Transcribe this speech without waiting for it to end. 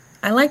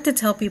I like to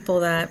tell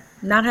people that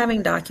not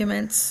having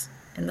documents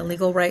and the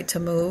legal right to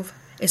move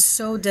is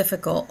so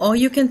difficult. All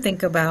you can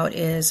think about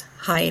is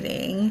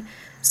hiding,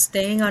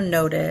 staying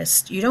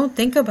unnoticed. You don't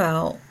think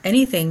about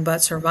anything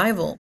but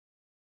survival.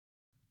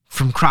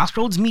 From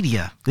Crossroads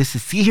Media, this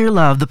is See Hear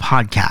Love, the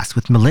podcast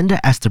with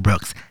Melinda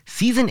Estabrooks,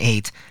 Season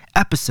 8,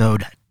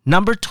 Episode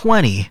number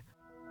 20.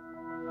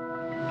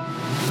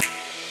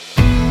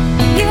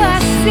 You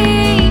are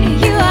seen,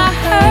 you are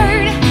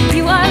heard,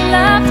 you are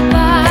loved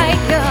by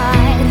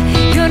God.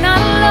 You're not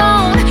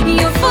alone,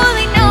 you're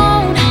fully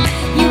known,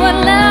 you are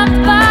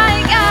loved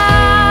by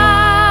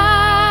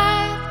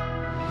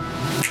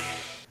God.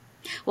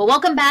 Well,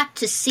 welcome back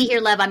to See Hear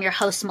Love. I'm your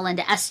host,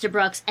 Melinda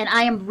Estabrooks, and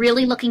I am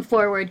really looking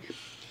forward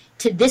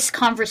to this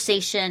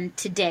conversation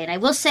today. And I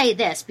will say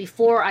this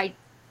before I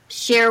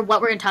share what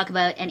we're going to talk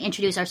about and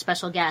introduce our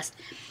special guest.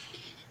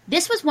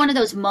 This was one of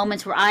those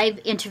moments where I've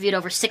interviewed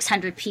over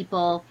 600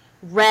 people,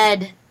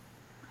 read,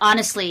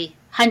 honestly,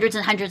 hundreds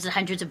and hundreds and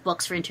hundreds of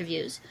books for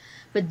interviews.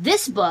 But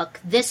this book,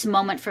 this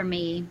moment for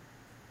me,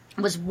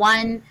 was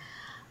one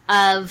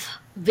of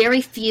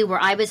very few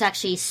where I was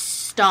actually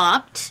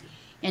stopped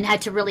and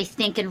had to really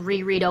think and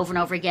reread over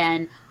and over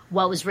again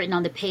what was written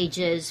on the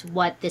pages,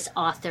 what this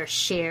author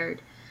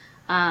shared.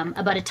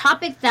 About a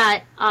topic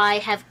that I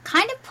have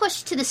kind of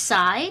pushed to the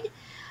side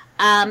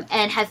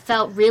and have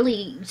felt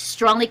really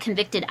strongly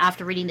convicted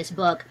after reading this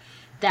book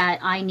that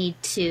I need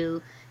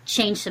to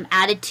change some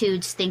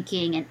attitudes,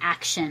 thinking, and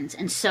actions.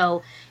 And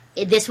so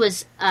this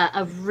was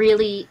a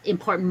really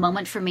important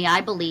moment for me, I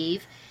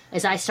believe,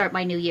 as I start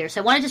my new year. So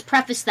I want to just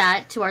preface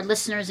that to our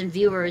listeners and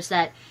viewers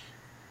that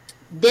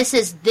this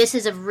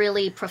is a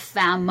really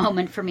profound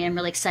moment for me. I'm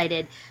really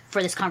excited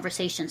for this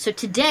conversation. So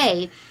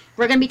today,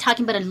 we're going to be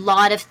talking about a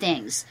lot of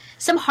things.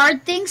 Some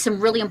hard things,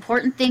 some really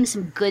important things,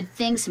 some good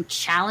things, some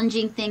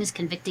challenging things,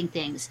 convicting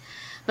things.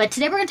 But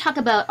today we're going to talk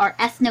about our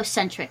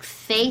ethnocentric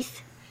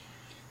faith,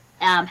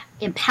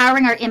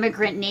 empowering our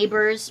immigrant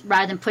neighbors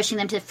rather than pushing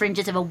them to the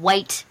fringes of a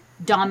white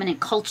dominant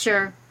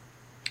culture.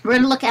 We're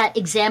going to look at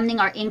examining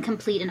our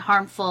incomplete and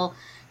harmful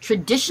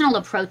traditional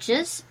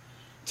approaches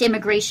to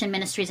immigration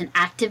ministries and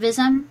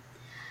activism.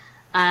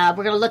 We're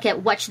going to look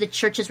at what should the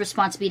church's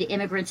response be to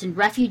immigrants and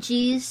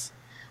refugees.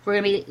 We're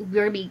going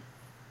to be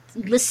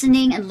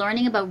listening and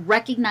learning about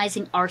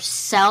recognizing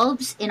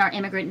ourselves in our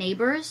immigrant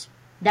neighbors,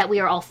 that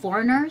we are all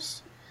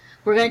foreigners.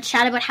 We're going to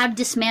chat about how to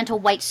dismantle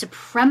white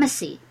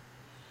supremacy.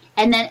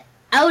 And then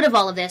out of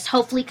all of this,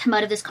 hopefully come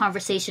out of this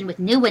conversation with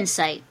new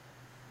insight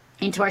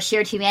into our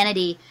shared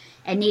humanity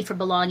and need for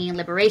belonging and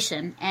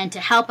liberation. And to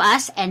help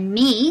us and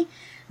me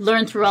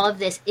learn through all of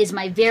this is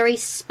my very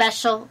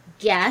special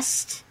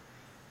guest,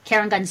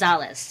 Karen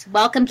Gonzalez.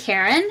 Welcome,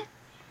 Karen.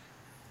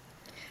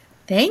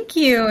 Thank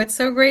you. It's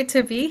so great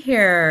to be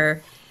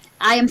here.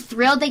 I am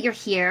thrilled that you're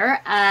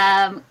here.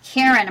 Karen,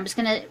 I'm just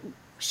going to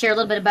share a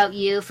little bit about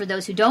you. For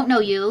those who don't know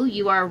you,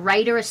 you are a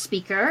writer, a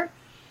speaker,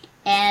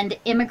 and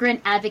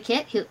immigrant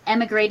advocate who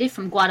emigrated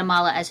from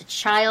Guatemala as a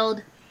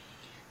child.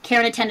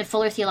 Karen attended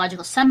Fuller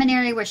Theological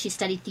Seminary, where she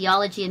studied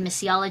theology and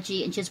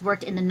missiology, and she's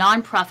worked in the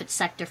nonprofit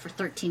sector for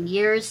 13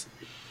 years.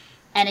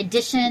 And in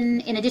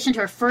addition to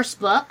her first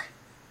book,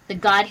 The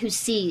God Who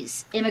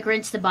Sees,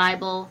 Immigrants, the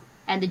Bible,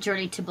 and the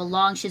Journey to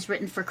Belong, she's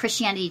written for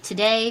Christianity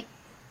Today,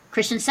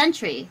 Christian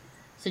Century,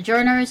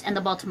 Sojourners, and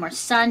the Baltimore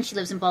Sun. She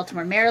lives in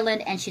Baltimore,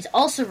 Maryland, and she's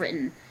also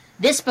written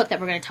this book that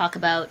we're going to talk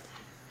about,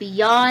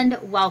 Beyond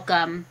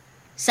Welcome,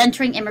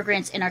 Centering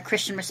Immigrants in Our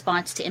Christian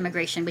Response to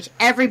Immigration, which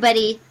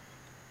everybody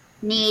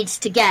needs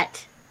to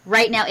get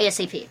right now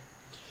ASAP.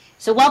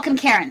 So welcome,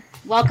 Karen.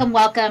 Welcome,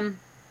 welcome.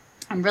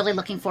 I'm really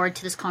looking forward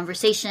to this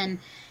conversation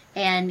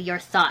and your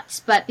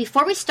thoughts. But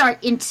before we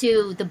start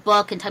into the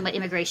book and talk about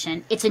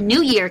immigration, it's a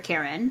new year,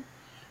 Karen.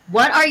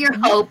 What are your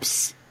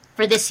hopes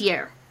for this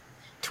year?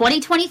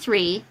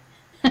 2023.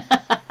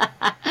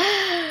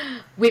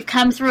 We've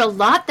come through a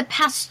lot the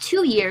past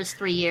 2 years,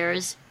 3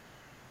 years.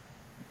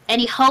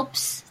 Any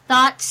hopes,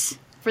 thoughts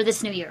for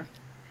this new year?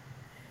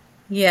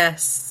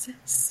 Yes.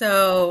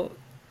 So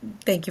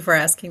thank you for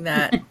asking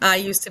that. I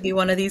used to be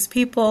one of these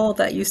people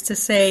that used to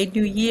say,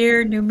 New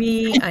Year, new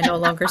me. I no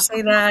longer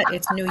say that.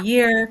 It's New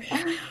Year.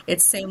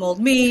 It's same old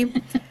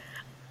me.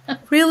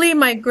 Really,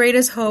 my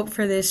greatest hope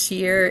for this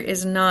year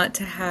is not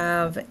to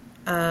have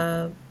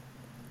a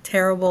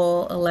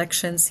terrible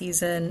election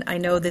season. I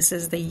know this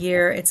is the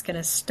year it's going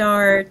to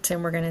start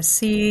and we're going to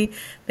see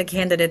the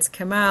candidates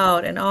come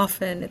out, and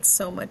often it's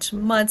so much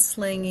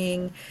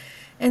mudslinging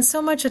and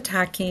so much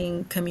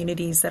attacking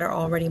communities that are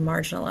already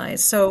marginalized.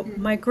 So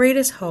my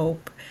greatest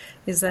hope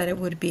is that it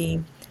would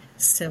be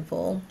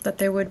civil, that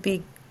there would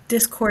be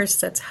discourse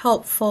that's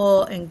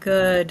helpful and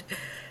good.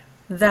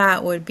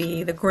 That would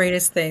be the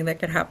greatest thing that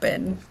could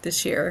happen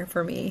this year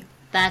for me.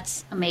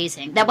 That's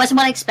amazing. That wasn't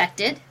what I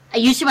expected.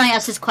 Usually when I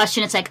ask this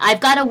question, it's like,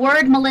 I've got a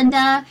word,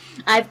 Melinda.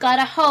 I've got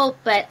a hope.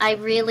 But I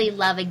really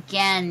love,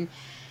 again,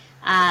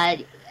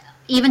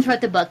 even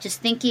throughout the book,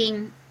 just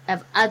thinking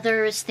of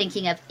others,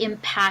 thinking of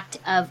impact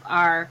of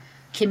our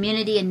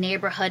community and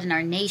neighborhood and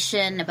our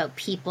nation, about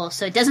people.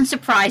 So it doesn't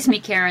surprise me,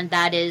 Karen,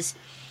 that is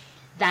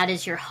that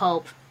is your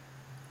hope.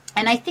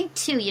 And I think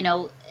too,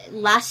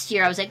 last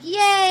year I was like,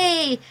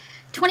 yay,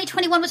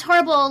 2021 was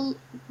horrible.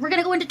 We're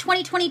going to go into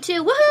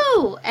 2022.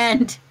 Woohoo!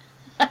 And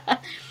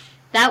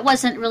that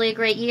wasn't really a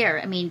great year.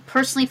 I mean,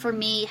 personally for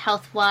me,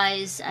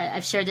 health-wise,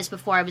 I've shared this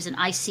before. I was in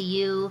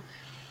ICU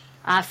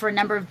for a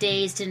number of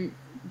days. Didn't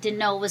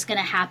know what was going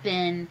to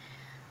happen.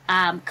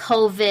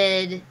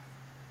 COVID,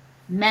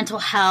 mental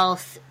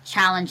health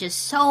challenges,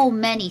 so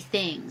many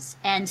things.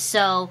 And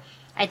so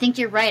I think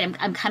you're right.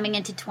 I'm coming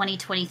into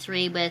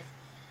 2023 with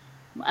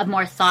a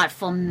more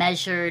thoughtful,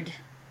 measured,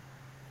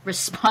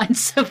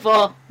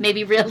 responsible,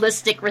 maybe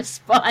realistic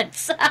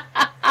response to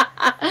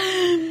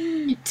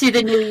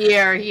the new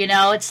year.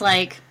 It's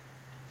like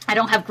I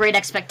don't have great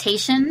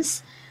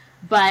expectations,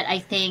 but I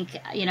think,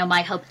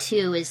 my hope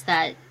too is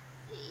that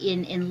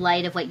in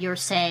light of what you're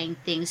saying,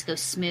 things go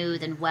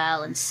smooth and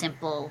well and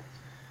simple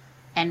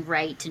and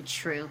right and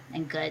true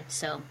and good.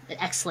 So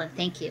excellent.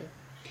 Thank you.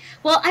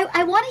 Well,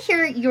 I want to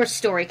hear your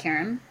story,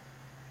 Karen.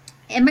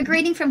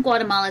 Immigrating from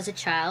Guatemala as a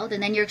child,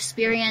 and then your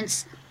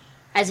experience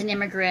as an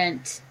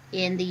immigrant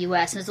in the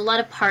U.S. And there's a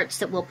lot of parts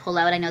that we'll pull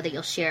out. I know that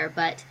you'll share,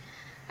 but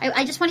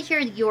I just want to hear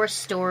your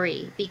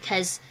story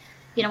because,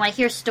 when I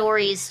hear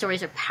stories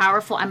are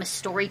powerful. I'm a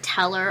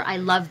storyteller. I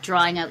love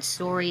drawing out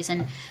stories,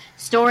 and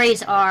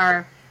stories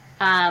are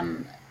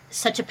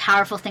such a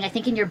powerful thing. I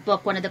think in your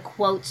book, one of the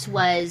quotes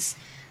was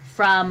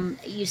from,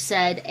 you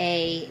said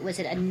was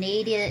it a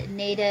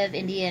native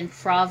Indian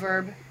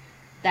proverb?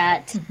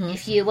 That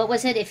if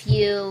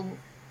you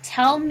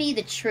tell me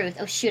the truth,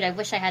 oh shoot, I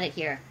wish I had it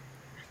here.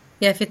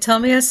 Yeah, if you tell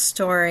me a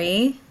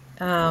story,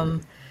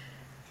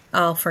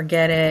 I'll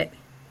forget it.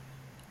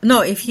 No,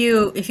 if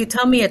you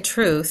tell me a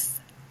truth,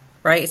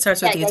 right? It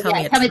starts with you tell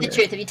me a truth. Tell me the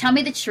truth. If you tell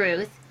me the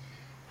truth,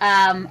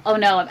 oh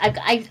no,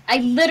 I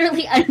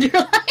literally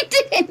underlined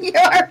it in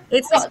your.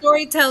 It's the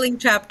storytelling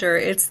chapter.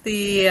 It's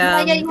the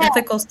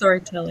ethical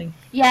storytelling.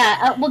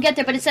 Yeah, we'll get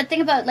there. But it's that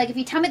thing about, like, if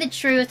you tell me the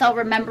truth, I'll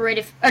remember it.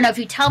 If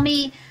you tell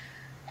me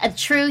a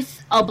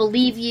truth, I'll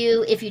believe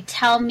you. If you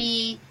tell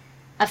me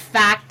a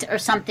fact or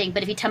something,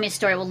 but if you tell me a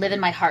story, it will live in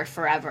my heart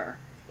forever.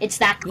 It's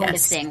that kind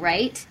of thing,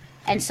 right?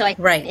 And so I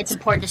think it's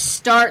important to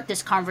start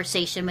this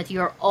conversation with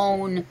your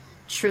own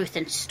truth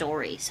and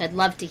story. So I'd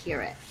love to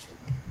hear it.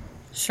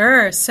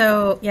 Sure.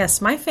 So,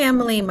 yes, my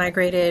family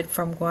migrated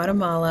from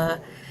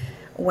Guatemala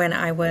when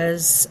I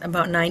was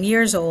about 9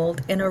 years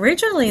old. And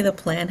originally the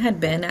plan had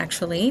been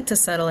actually to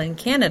settle in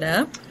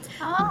Canada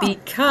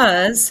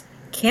because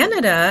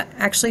Canada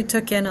actually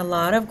took in a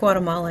lot of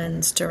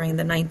Guatemalans during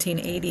the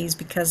 1980s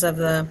because of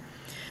the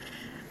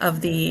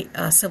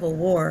Civil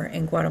War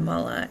in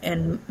Guatemala.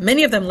 And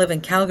many of them live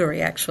in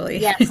Calgary, actually.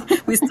 Yes.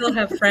 We still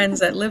have friends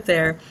that live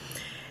there.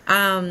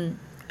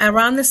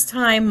 Around this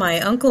time, my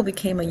uncle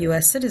became a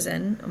U.S.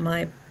 citizen.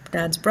 My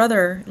dad's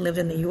brother lived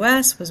in the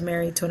U.S., was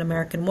married to an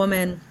American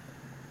woman.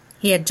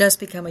 He had just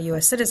become a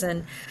U.S.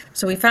 citizen,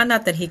 so we found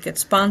out that he could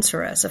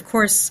sponsor us. Of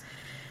course,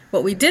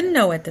 what we didn't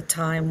know at the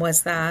time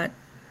was that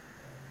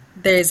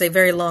there's a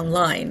very long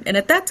line. And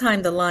at that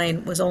time, the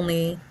line was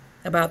only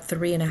about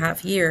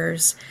 3.5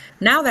 years.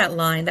 Now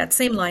that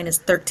same line is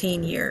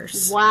 13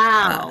 years.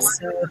 Wow.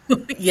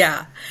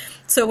 Yeah.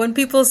 So when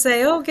people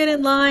say, oh, get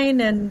in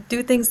line and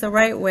do things the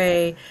right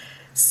way,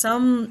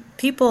 some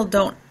people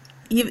don't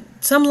even,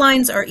 some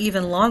lines are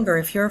even longer.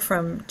 If you're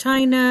from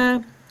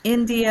China,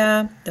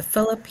 India, the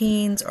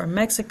Philippines, or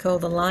Mexico,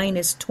 the line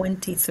is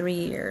 23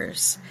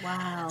 years.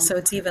 Wow. So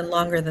it's even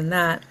longer than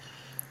that.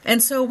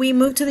 And so we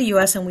moved to the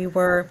U.S. and we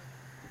were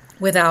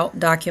without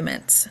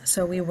documents.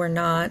 So we were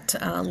not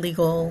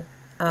legal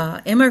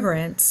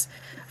immigrants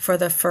for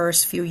the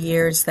first few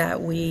years that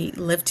we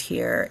lived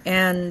here.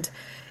 And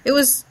it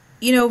was,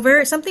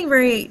 something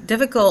very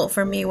difficult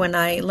for me when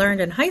I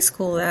learned in high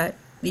school that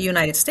the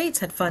United States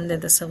had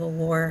funded the Civil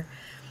War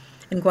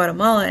in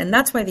Guatemala. And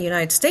that's why the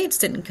United States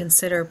didn't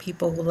consider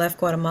people who left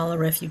Guatemala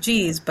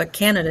refugees, but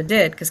Canada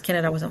did, because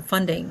Canada wasn't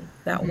funding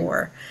that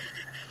war.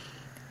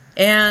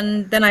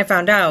 And then I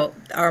found out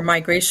our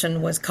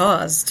migration was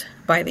caused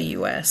by the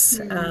U.S.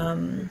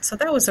 So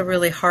that was a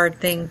really hard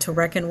thing to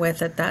reckon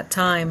with at that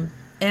time.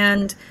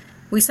 And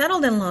we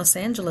settled in Los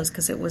Angeles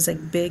because it was a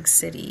big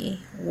city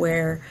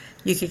where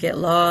you could get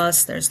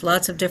lost. There's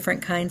lots of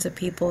different kinds of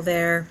people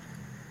there.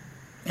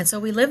 And so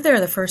we lived there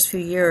the first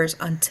few years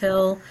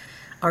until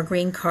our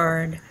green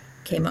card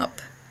came up.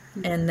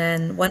 And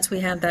then once we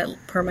had that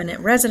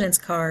permanent residence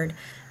card,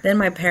 then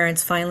my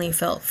parents finally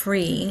felt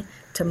free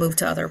to move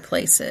to other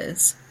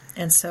places.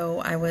 And so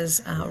I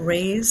was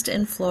raised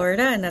in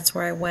Florida, and that's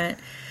where I went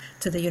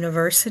to the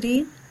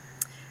university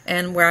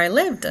and where I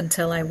lived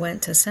until I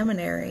went to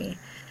seminary.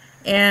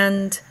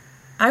 And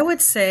I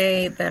would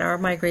say that our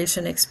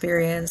migration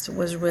experience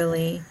was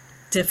really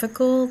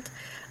difficult.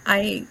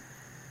 I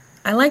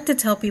like to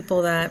tell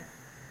people that,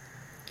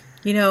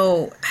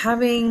 not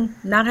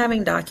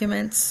having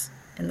documents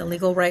and the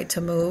legal right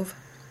to move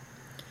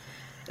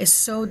is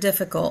so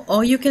difficult.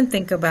 All you can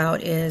think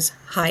about is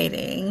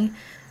hiding,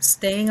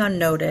 staying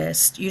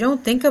unnoticed. You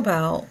don't think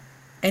about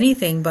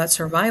anything but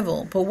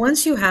survival. But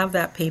once you have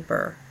that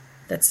paper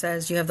that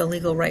says you have the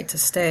legal right to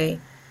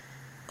stay,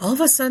 all of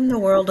a sudden the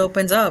world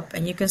opens up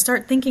and you can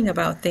start thinking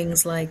about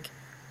things like,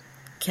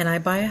 can I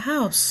buy a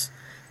house?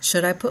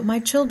 Should I put my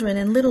children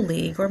in Little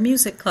League or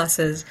music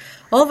classes?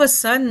 All of a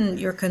sudden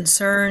your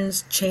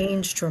concerns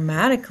change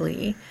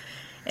dramatically.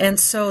 And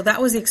so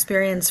that was the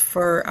experience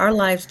for our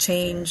lives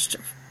changed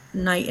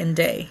night and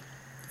day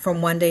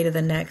from one day to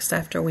the next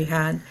after we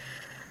had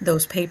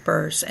those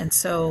papers. And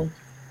so,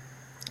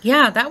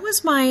 yeah, that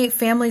was my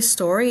family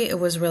story. It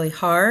was really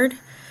hard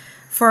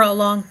for a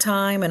long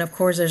time. And of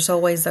course, there's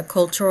always the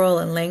cultural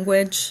and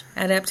language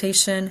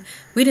adaptation.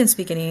 We didn't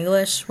speak any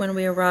English when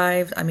we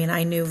arrived. I mean,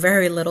 I knew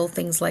very little,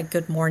 things like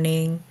good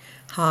morning,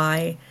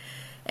 hi.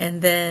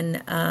 And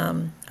then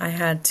I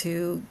had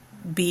to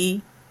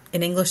be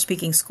in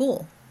English-speaking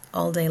school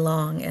all day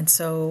long. And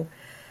so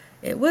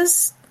it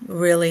was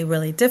really,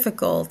 really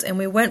difficult. And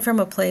we went from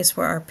a place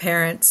where our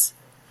parents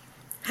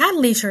had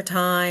leisure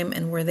time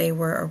and where they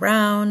were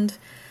around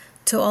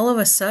to all of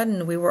a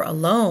sudden we were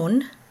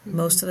alone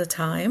most of the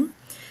time.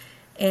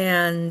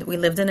 And we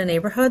lived in a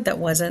neighborhood that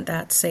wasn't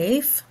that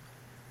safe.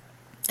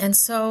 And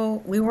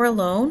so we were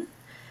alone.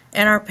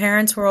 And our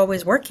parents were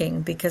always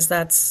working because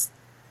that's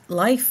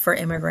life for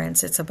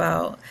immigrants. It's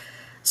about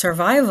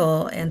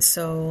survival. And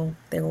so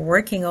they were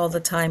working all the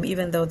time,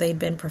 even though they'd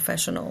been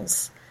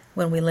professionals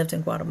when we lived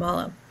in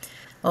Guatemala.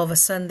 All of a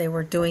sudden they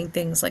were doing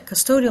things like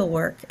custodial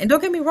work. And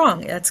don't get me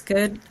wrong, that's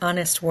good,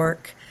 honest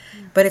work,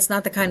 but it's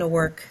not the kind of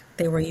work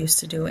they were used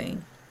to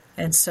doing.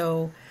 And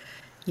so,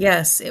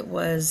 yes, it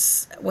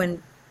was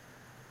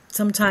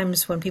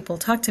sometimes when people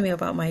talk to me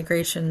about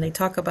migration, they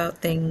talk about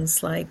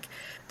things like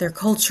their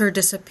culture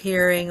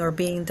disappearing or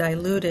being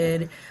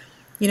diluted.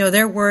 You know,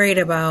 they're worried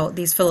about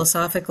these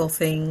philosophical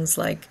things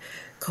like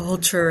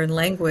culture and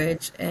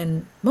language.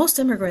 And most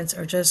immigrants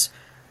are just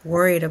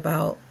worried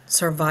about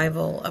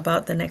survival,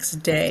 about the next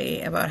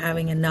day, about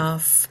having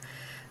enough,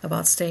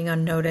 about staying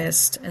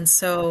unnoticed. And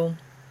so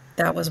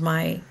that was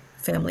my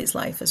family's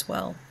life as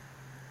well.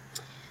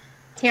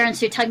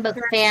 Terrence, you're talking about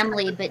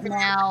family, but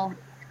now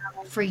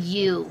for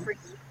you,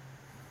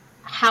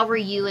 how were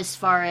you as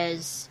far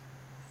as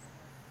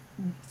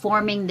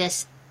forming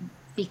this,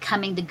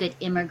 becoming the good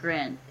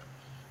immigrant,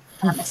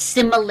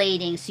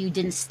 assimilating so you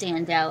didn't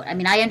stand out? I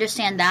mean, I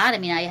understand that. I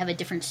mean, I have a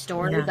different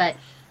story, but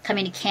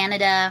coming to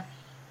Canada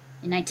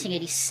in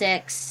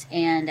 1986,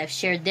 and I've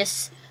shared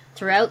this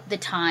throughout the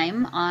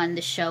time on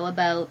the show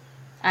about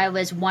I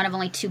was one of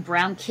only 2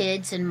 brown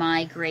kids in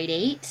my grade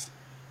 8,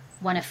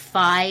 one of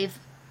 5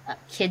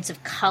 kids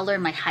of color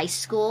in my high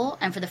school,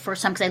 and for the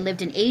first time, because I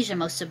lived in Asia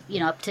most of,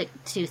 up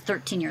to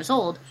 13 years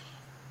old,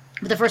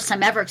 for the first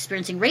time ever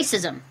experiencing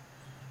racism,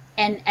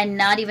 and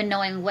not even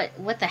knowing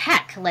what the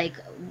heck, like,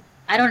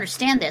 I don't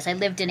understand this. I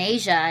lived in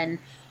Asia, and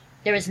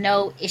there was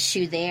no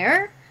issue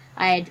there.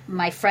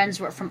 My friends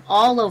were from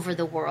all over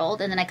the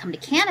world, and then I come to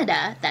Canada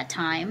at that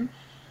time,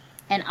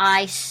 and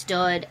I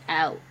stood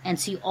out. And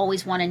so you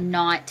always want to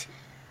not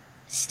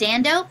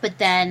stand out, but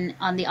then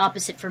on the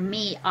opposite for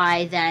me,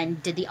 I then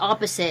did the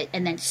opposite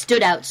and then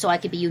stood out so I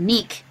could be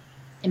unique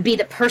and be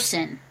the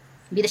person,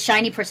 be the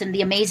shiny person,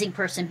 the amazing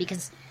person,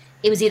 because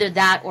it was either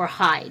that or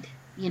hide,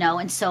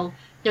 And so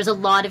there's a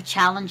lot of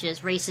challenges,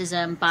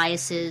 racism,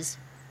 biases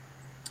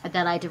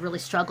that I had to really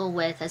struggle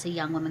with as a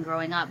young woman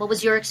growing up. What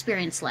was your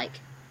experience like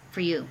for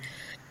you?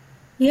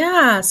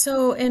 Yeah,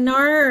 so in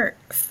our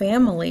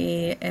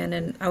family,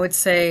 and I would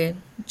say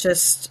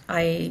it's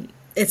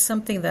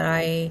something that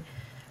I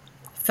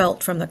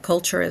felt from the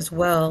culture as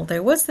well.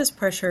 There was this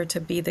pressure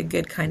to be the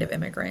good kind of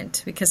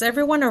immigrant because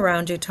everyone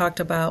around you talked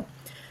about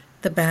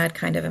the bad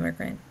kind of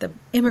immigrant, the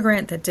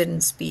immigrant that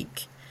didn't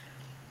speak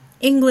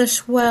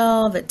English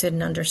well, that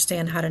didn't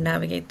understand how to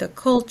navigate the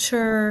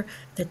culture,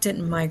 that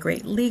didn't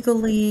migrate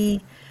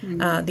legally,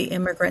 the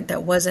immigrant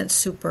that wasn't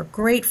super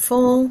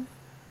grateful,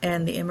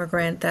 and the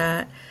immigrant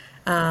that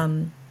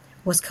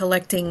was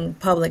collecting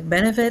public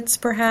benefits,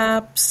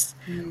 perhaps,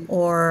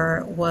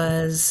 or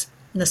was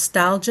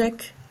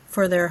nostalgic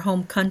for their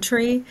home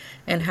country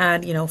and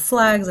had,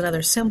 flags and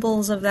other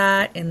symbols of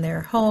that in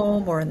their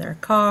home or in their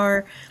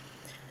car.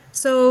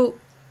 So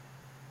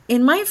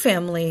in my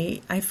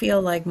family, I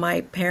feel like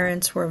my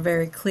parents were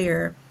very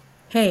clear,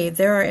 hey,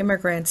 there are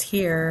immigrants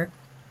here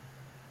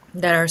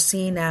that are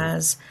seen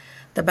as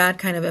the bad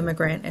kind of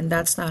immigrant, and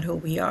that's not who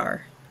we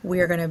are. We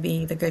are going to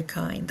be the good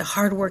kind, the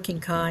hardworking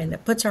kind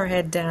that puts our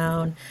head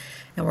down,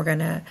 and we're going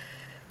to,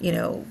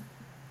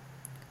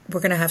 we're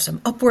going to have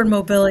some upward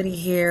mobility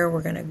here.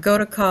 We're going to go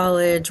to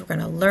college. We're going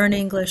to learn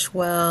English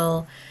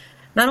well.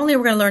 Not only are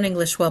we going to learn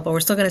English well, but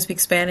we're still going to speak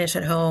Spanish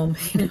at home.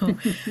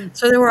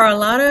 So there were a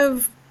lot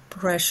of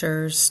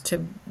pressures to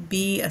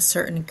be a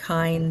certain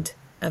kind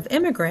of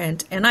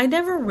immigrant, and I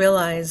never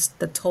realized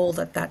the toll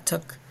that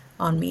took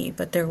on me.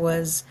 But there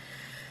was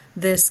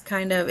this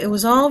kind of, it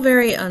was all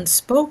very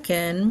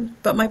unspoken,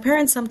 but my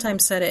parents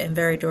sometimes said it in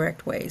very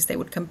direct ways. They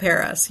would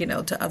compare us,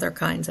 to other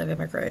kinds of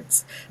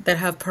immigrants that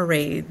have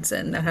parades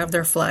and that have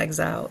their flags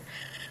out.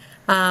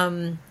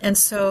 And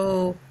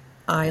so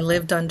I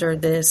lived under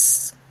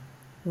this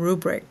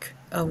rubric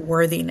of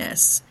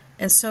worthiness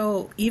And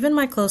so even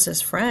my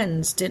closest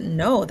friends didn't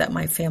know that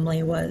my family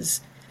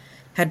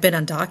had been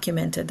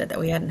undocumented, that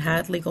we hadn't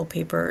had legal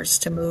papers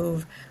to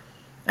move.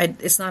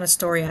 It's not a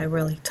story I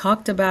really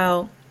talked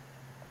about.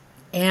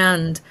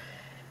 And,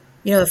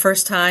 the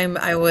first time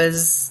I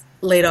was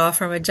laid off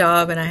from a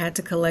job and I had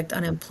to collect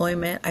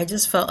unemployment, I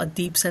just felt a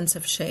deep sense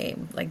of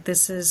shame. Like,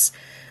 this is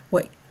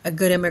what a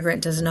good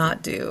immigrant does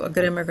not do. A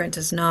good immigrant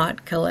does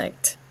not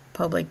collect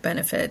public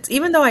benefits,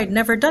 even though I'd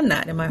never done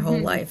that in my whole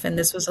life. And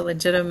this was a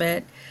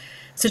legitimate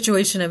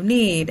situation of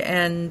need.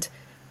 And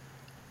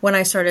when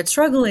I started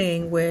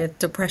struggling with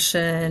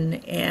depression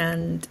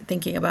and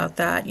thinking about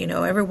that,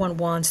 everyone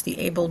wants the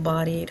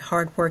able-bodied,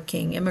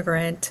 hardworking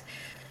immigrant.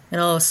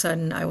 And all of a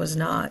sudden I was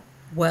not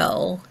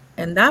well.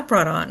 And that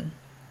brought on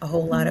a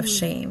whole lot of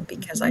shame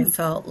because I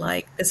felt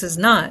like this is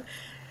not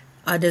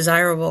a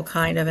desirable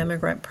kind of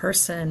immigrant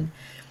person.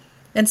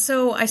 And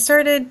so I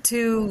started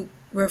to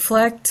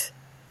reflect,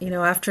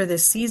 after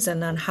this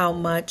season on how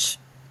much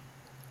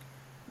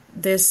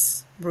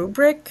this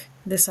rubric,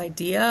 this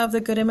idea of the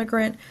good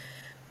immigrant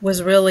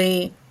was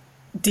really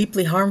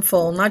deeply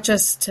harmful, not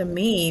just to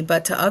me,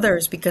 but to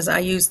others, because I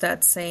used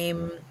that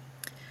same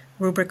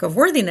rubric of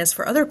worthiness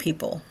for other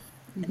people,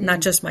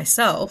 not just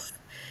myself.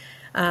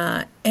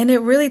 And it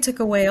really took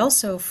away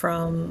also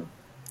from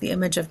the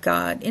image of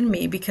God in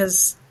me,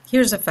 because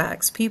here's the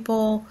facts.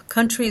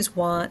 Countries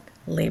want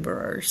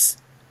laborers,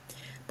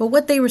 but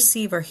what they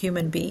receive are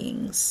human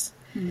beings.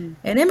 And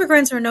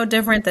immigrants are no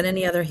different than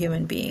any other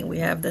human being. We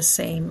have the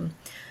same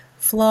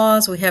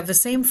flaws. We have the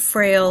same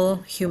frail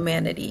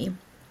humanity.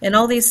 And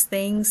all these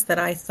things that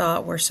I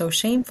thought were so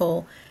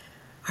shameful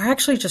are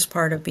actually just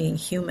part of being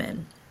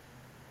human.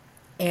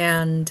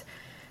 And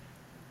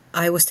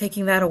I was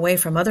taking that away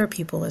from other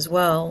people as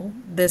well.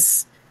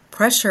 This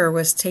pressure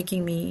was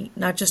taking me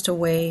not just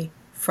away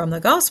from the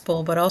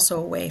gospel, but also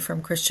away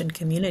from Christian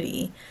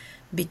community,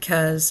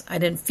 because I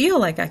didn't feel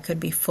like I could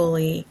be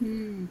fully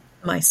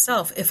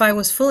myself. If I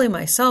was fully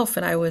myself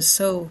and I was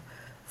so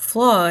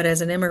flawed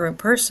as an immigrant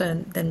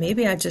person, then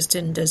maybe I just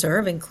didn't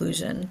deserve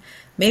inclusion.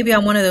 Maybe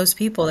I'm one of those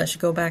people that should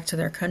go back to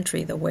their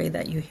country, the way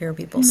that you hear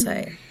people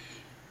say,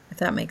 if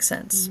that makes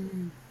sense.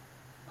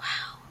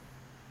 Wow.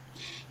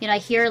 I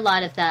hear a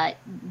lot of that,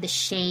 the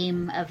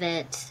shame of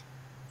it,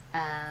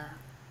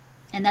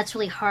 and that's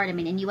really hard. I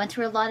mean, and you went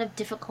through a lot of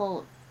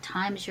difficult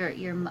times,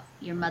 your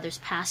mother's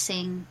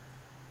passing,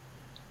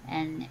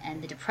 and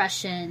the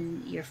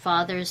depression, your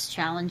father's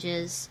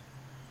challenges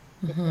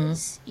with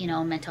his,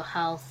 mental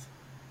health.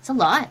 It's a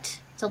lot.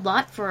 It's a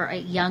lot for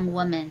a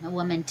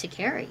woman to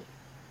carry.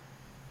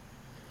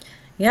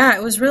 Yeah,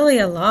 it was really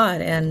a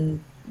lot.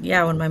 And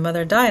yeah, when my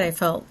mother died, I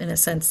felt in a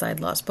sense I'd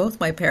lost both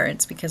my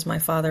parents, because my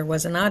father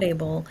was not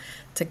able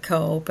to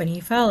cope, and he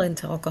fell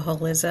into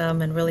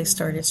alcoholism and really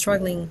started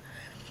struggling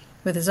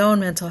with his own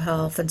mental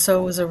health. And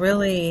so it was a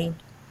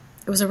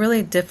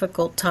really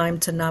difficult time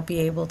to not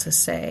be able to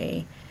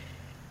say,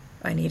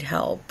 I need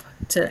help,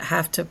 to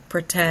have to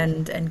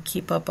pretend and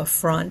keep up a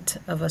front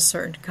of a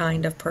certain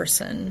kind of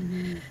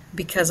person,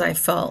 because I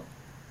felt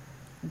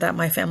that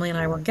my family and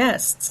I were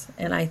guests.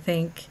 And I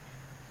think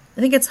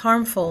it's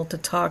harmful to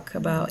talk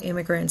about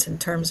immigrants in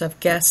terms of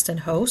guest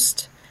and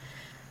host,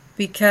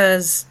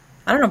 because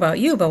I don't know about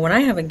you, but when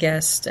I have a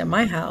guest at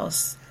my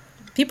house,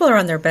 people are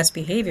on their best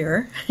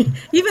behavior,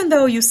 even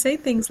though you say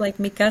things like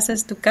 "Mi casa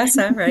es tu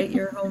casa," right?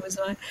 Your home is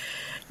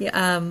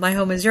mine. My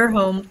home is your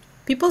home.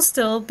 People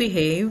still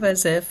behave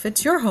as if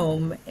it's your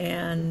home,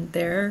 and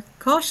they're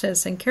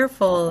cautious and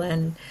careful.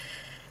 And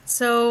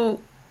so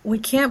we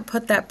can't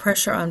put that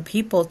pressure on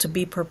people to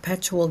be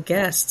perpetual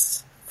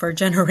guests for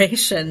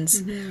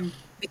generations,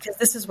 because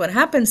this is what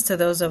happens to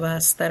those of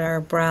us that are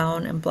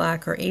brown and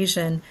black or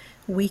Asian.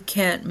 We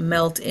can't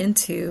melt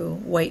into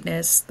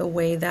whiteness the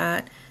way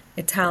that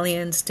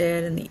Italians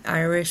did and the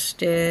Irish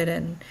did,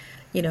 and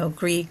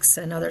Greeks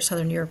and other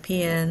Southern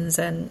Europeans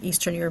and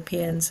Eastern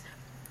Europeans.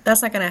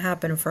 That's not going to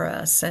happen for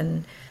us.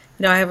 And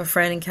I have a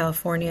friend in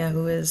California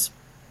who is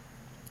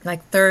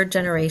like third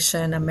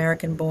generation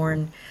American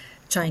born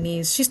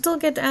Chinese. She still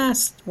gets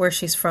asked where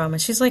she's from,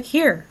 and she's like,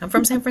 "Here, I'm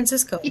from San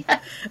Francisco." Yeah.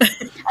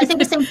 I think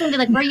the same thing. They're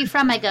like, "Where are you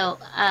from?" I go,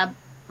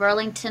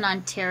 "Burlington,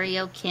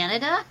 Ontario,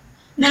 Canada."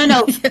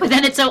 No. But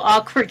then it's so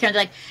awkward. Kind of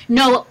like,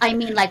 "No, I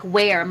mean like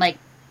where?" I'm like,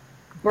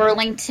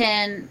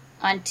 "Burlington,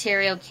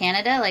 Ontario,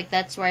 Canada." Like,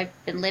 that's where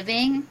I've been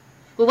living.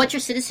 Well, what's your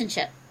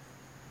citizenship?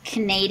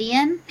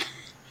 Canadian?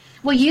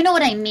 Well, you know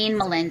what I mean,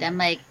 Melinda. I'm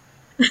like,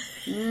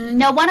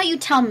 no, why don't you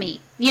tell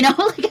me?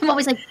 Like, I'm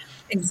always like,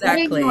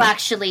 exactly. What are you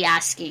actually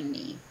asking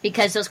me?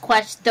 Because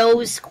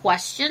those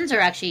questions are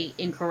actually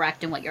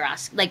incorrect in what you're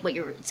asking, like what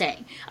you're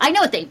saying. I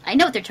know what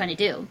they're trying to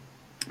do,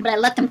 but I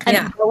let them kind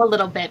of go a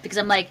little bit, because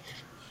I'm like,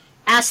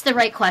 ask the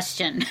right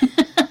question.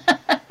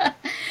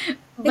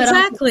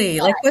 Exactly.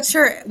 Like, what's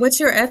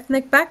your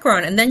ethnic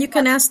background? And then you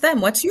can ask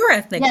them, what's your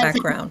ethnic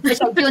background?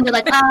 Which I do, and they're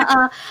like,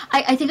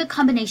 I think a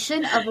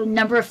combination of a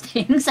number of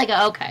things. I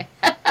go, okay.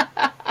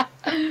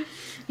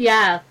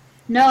 Yeah.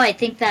 No, I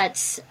think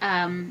that's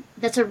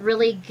a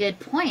really good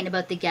point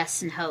about the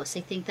guests and hosts.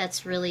 I think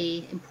that's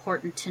really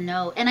important to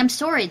know. And I'm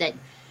sorry that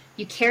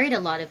you carried a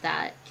lot of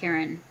that,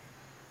 Karen,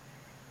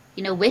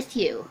 with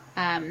you.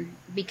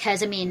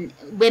 Because, I mean,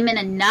 women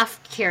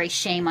enough carry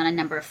shame on a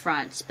number of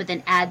fronts, but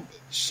then add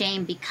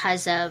shame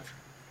because of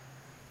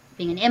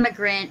being an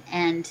immigrant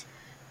and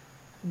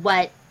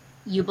what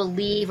you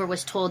believe or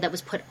was told that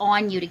was put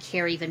on you to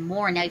carry even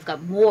more. Now you've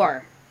got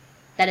more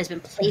that has been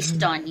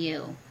placed on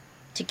you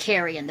to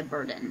carry in the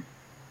burden.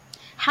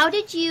 How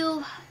did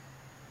you,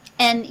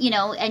 and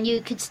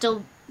you could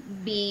still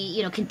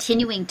be,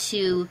 continuing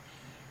to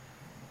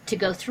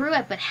go through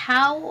it, but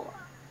how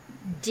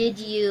did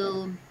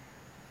you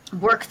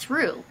work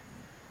through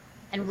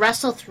and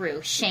wrestle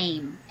through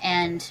shame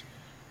and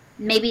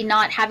maybe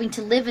not having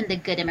to live in the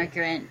good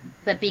immigrant,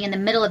 but being in the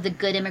middle of the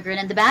good immigrant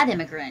and the bad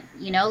immigrant?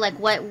 Like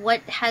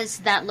what has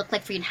that looked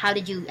like for you, and how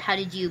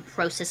did you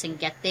process and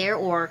get there,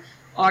 or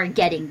are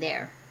getting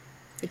there?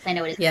 Because I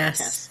know it is.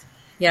 Yes.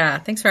 Yeah.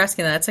 Thanks for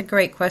asking that. That's a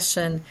great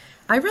question.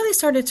 I really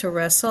started to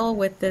wrestle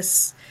with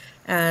this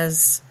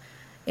as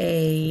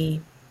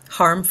a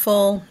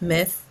harmful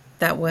myth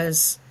that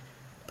was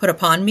put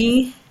upon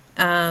me.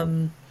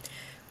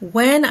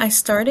 When I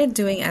started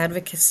doing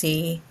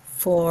advocacy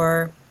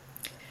for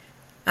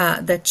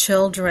the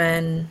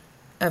children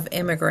of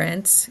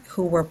immigrants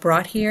who were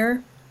brought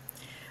here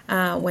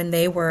when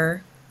they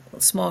were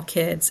small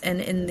kids,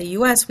 and in the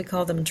U.S. we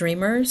call them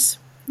Dreamers.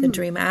 The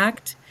DREAM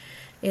Act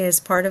is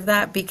part of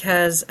that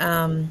because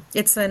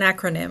it's an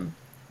acronym.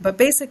 But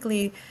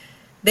basically,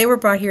 they were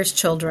brought here as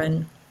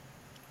children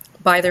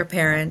by their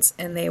parents,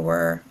 and they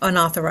were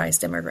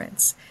unauthorized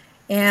immigrants.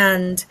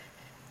 And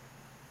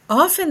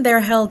often they're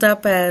held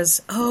up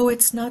as, oh,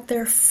 it's not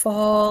their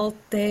fault.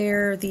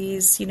 They're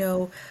these,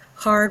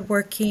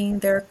 hardworking,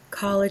 they're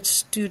college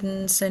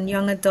students and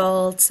young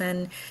adults,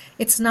 and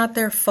it's not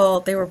their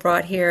fault. They were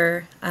brought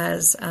here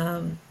as,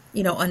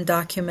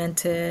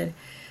 undocumented.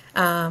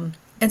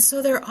 And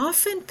so they're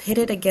often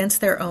pitted against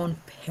their own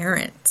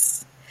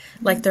parents.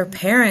 Like their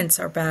parents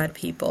are bad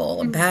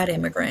people, bad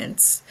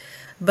immigrants.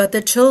 But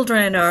the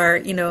children are,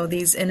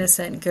 these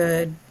innocent,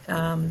 good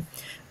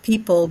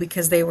people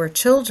because they were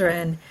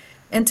children.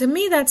 And to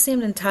me, that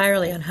seemed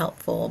entirely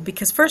unhelpful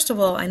because, first of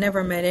all, I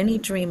never met any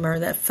dreamer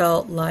that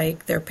felt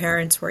like their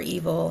parents were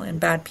evil and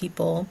bad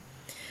people.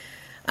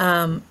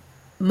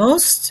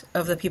 Most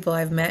of the people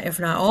I've met, if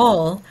not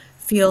all,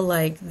 feel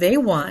like they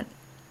want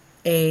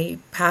a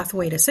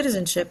pathway to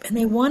citizenship, and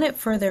they want it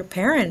for their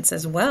parents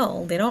as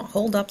well. They don't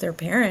hold up their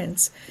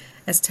parents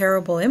as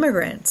terrible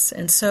immigrants.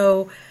 And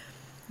so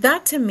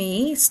that to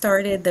me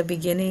started the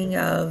beginning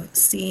of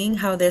seeing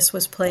how this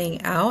was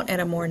playing out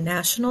at a more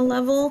national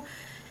level.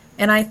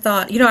 And I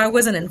thought, I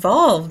wasn't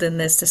involved in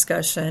this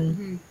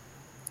discussion,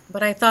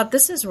 but I thought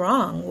this is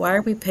wrong. Why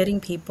are we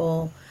pitting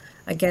people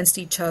against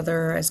each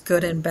other as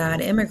good and bad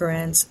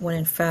immigrants when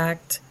in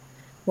fact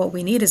what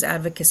we need is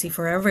advocacy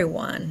for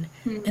everyone?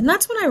 And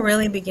that's when I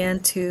really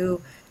began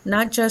to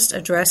not just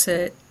address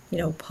it,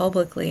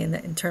 publicly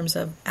in terms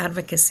of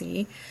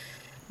advocacy,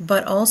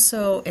 but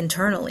also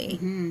internally.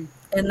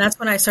 And that's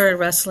when I started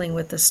wrestling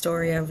with the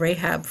story of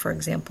Rahab, for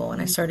example,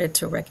 and I started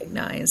to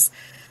recognize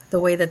the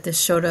way that this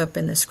showed up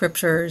in the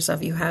scriptures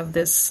of you have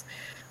this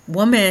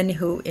woman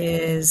who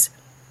is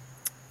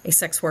a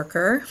sex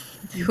worker,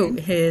 who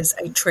is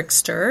a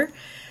trickster,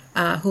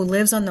 who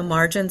lives on the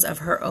margins of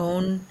her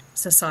own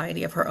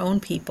society, of her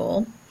own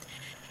people,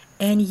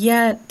 and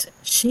yet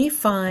she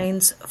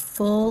finds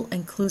full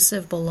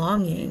inclusive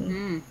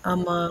belonging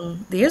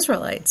among the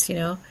Israelites.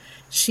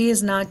 She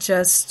is not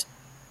just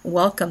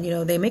welcomed.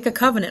 They make a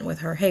covenant with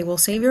her. Hey, we'll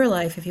save your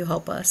life if you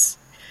help us.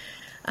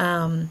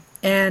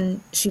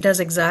 And she does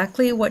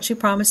exactly what she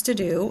promised to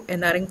do,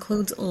 and that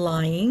includes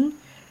lying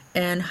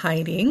and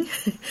hiding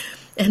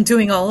and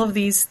doing all of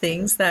these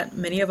things that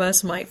many of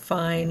us might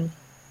find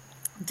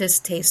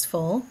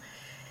distasteful.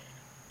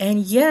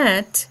 And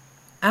yet,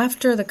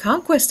 after the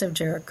conquest of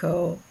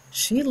Jericho,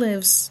 she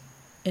lives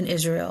in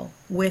Israel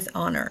with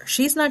honor.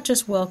 She's not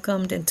just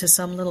welcomed into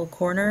some little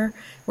corner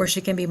where she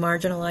can be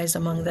marginalized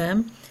among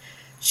them.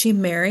 She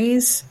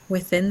marries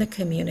within the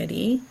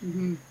community.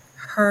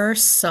 Her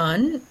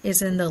son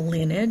is in the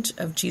lineage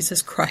of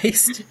Jesus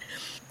Christ.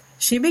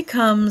 She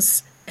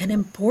becomes an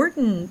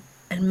important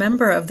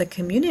member of the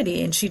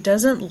community, and she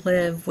doesn't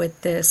live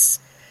with this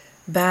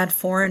bad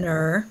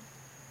foreigner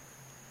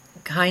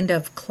kind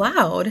of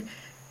cloud.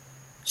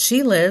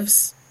 She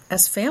lives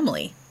as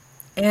family.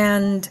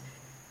 And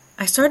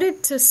I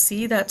started to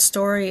see that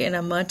story in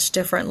a much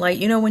different light.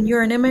 When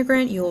you're an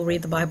immigrant, you'll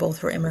read the Bible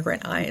through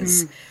immigrant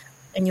eyes,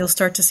 and you'll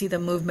start to see the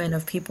movement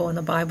of people in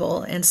the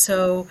Bible. And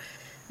so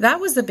that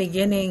was the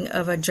beginning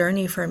of a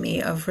journey for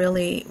me of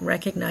really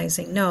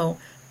recognizing, no,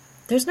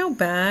 there's no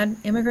bad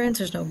immigrants,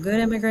 there's no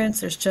good immigrants,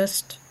 there's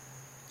just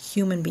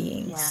human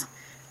beings.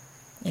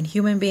 Yeah. And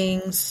human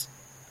beings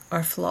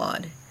are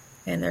flawed.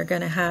 And they're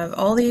going to have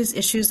all these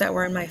issues that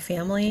were in my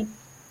family,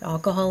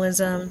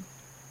 alcoholism,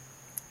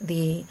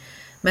 the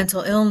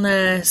mental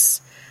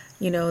illness,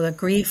 the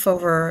grief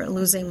over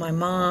losing my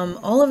mom,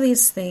 all of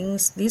these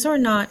things, these are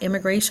not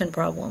immigration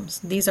problems.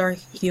 These are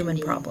human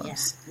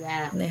problems.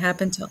 Yeah. And they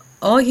happen to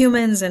all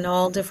humans in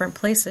all different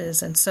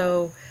places. And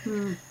so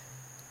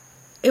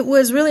it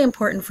was really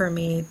important for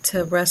me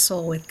to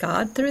wrestle with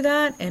God through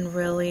that and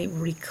really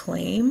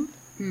reclaim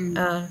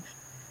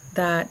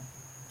that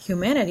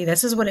humanity.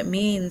 This is what it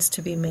means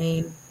to be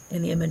made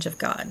in the image of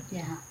God.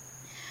 Yeah.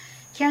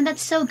 Karen,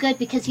 that's so good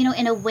because,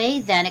 in a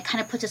way then it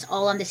kind of puts us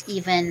all on this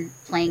even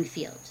playing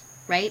field,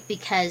 right?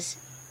 Because,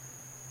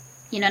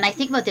 and I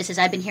think about this as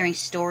I've been hearing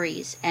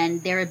stories,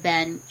 and there have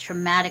been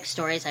traumatic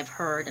stories I've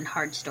heard and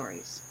hard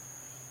stories.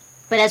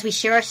 But as we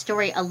share our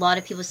story, a lot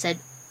of people said,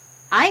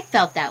 I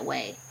felt that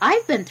way.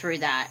 I've been through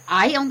that.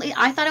 I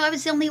thought I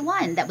was the only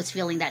one that was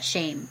feeling that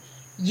shame.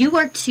 You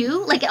are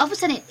too? Like all of a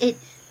sudden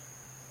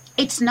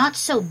it's not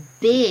so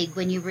big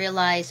when you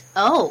realize,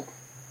 oh,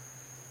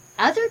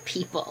 other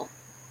people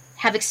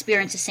have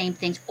experienced the same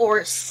things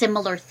or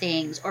similar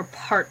things or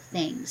part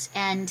things.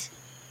 And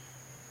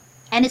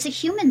it's a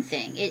human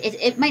thing.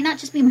 It might not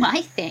just be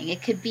my thing.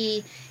 It could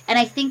be, and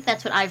I think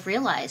that's what I've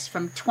realized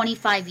from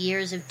 25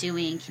 years of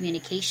doing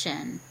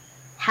communication,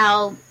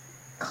 how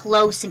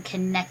close and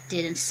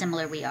connected and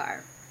similar we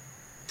are.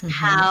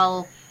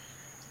 How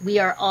we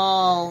are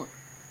all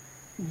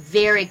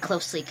very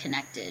closely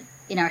connected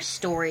in our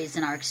stories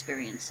and our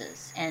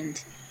experiences.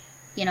 And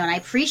and I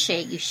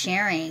appreciate you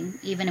sharing,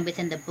 even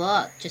within the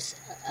book, just,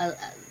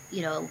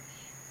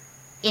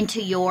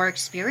 into your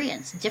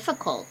experience,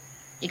 difficult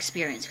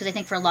experience. Because I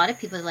think for a lot of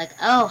people, they're like,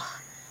 oh,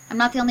 I'm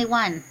not the only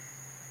one.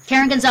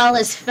 Karen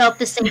Gonzalez felt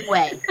the same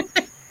way.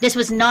 This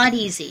was not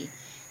easy.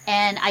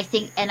 And I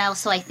think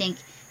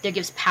there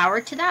gives power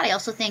to that. I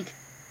also think,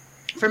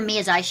 for me,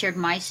 as I shared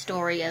my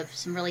story of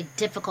some really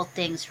difficult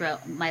things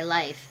throughout my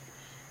life,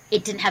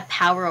 it didn't have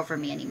power over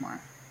me anymore.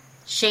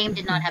 Shame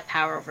did not have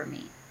power over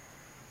me.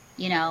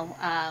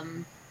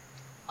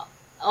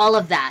 All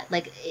of that,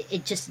 like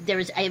it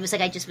was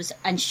like I just was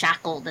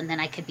unshackled, and then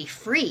I could be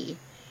free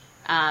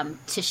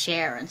to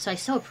share. And so I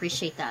so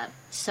appreciate that.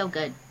 So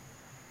good.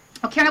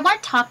 Okay, Karen, I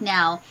want to talk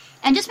now,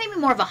 and just maybe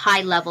more of a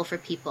high level for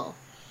people,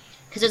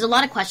 because there's a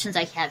lot of questions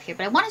I have here.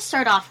 But I want to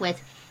start off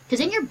with, because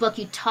in your book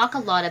you talk a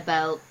lot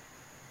about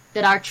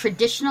that our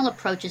traditional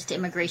approaches to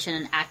immigration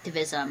and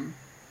activism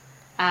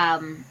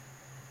can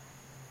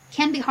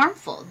be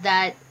harmful.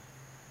 That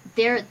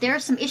there are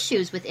some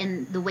issues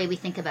within the way we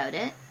think about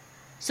it.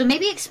 So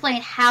maybe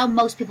explain how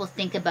most people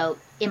think about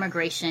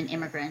immigration and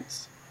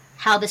immigrants,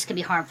 how this can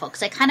be harmful.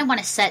 Because I kind of want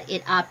to set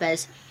it up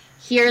as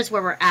here's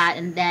where we're at,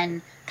 and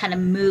then kind of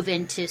move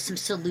into some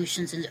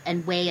solutions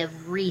and way of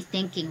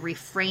rethinking,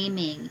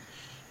 reframing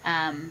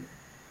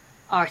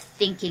our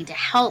thinking to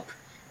help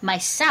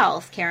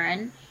myself,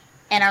 Karen,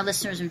 and our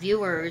listeners and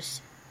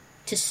viewers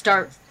to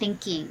start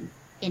thinking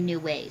in new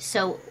ways.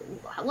 So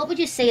what would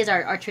you say is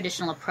our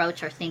traditional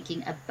approach, our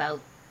thinking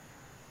about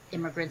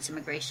immigrants,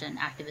 immigration,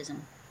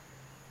 activism?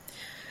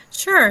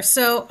 Sure.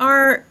 So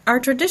our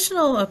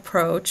traditional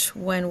approach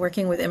when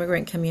working with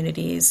immigrant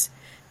communities,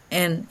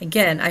 and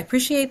again, I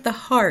appreciate the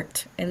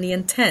heart and the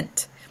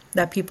intent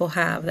that people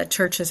have, that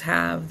churches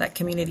have, that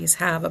communities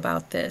have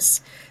about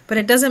this, but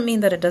it doesn't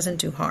mean that it doesn't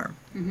do harm.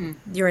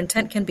 Your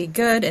intent can be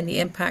good and the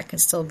impact can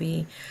still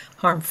be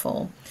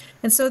harmful.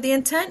 And so the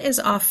intent is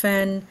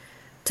often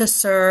to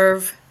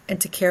serve and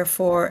to care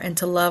for and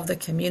to love the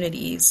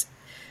communities.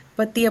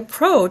 But the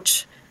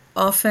approach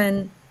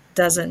often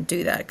doesn't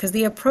do that, because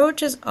the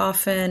approach is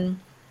often,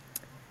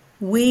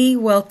 we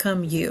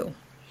welcome you.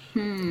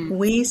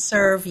 We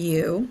serve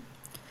you.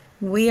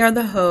 We are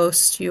the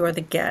host. You are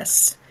the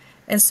guest.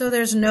 And so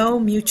there's no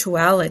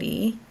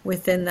mutuality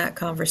within that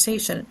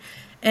conversation.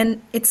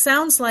 And it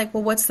sounds like,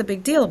 well, what's the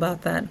big deal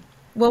about that?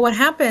 Well, what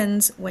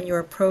happens when your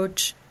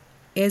approach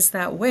is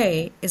that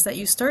way is that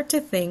you start to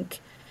think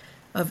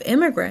of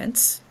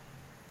immigrants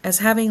as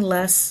having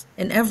less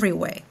in every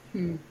way.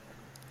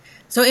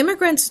 So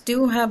immigrants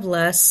do have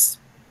less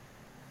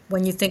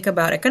when you think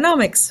about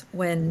economics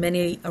when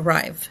many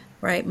arrive,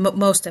 right?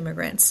 Most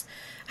immigrants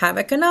have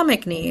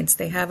economic needs.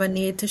 They have a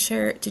need to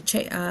share,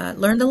 to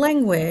learn the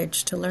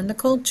language, to learn the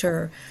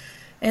culture.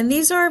 And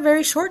these are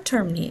very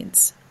short-term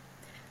needs.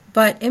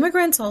 But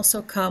immigrants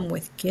also come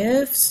with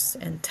gifts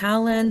and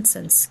talents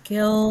and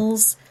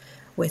skills,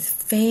 with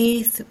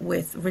faith,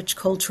 with rich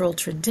cultural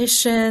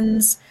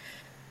traditions.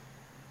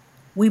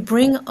 We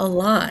bring a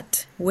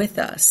lot with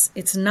us.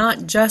 It's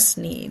not just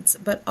needs,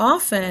 but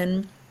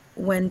often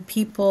when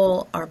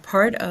people are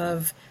part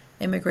of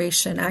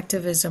immigration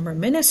activism or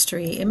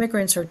ministry,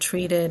 immigrants are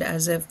treated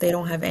as if they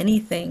don't have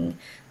anything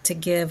to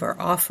give or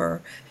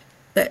offer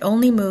that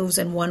only moves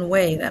in one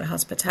way, that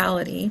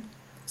hospitality.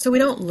 So we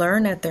don't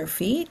learn at their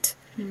feet.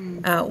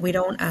 We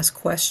don't ask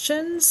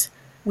questions.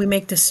 We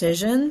make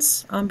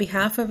decisions on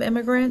behalf of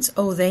immigrants.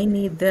 Oh, they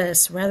need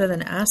this, rather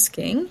than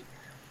asking,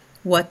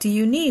 what do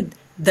you need?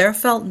 Their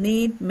felt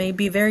need may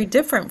be very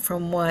different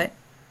from what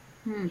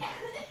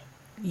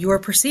you're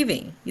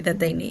perceiving that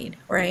they need,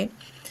 right?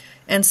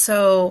 And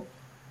so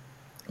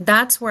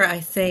that's where I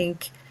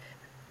think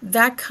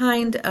that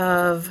kind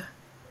of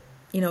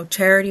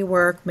charity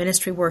work,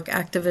 ministry work,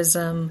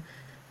 activism,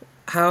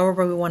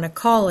 however we want to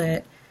call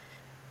it,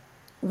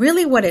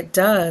 really what it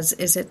does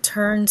is it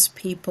turns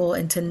people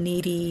into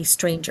needy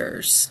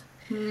strangers.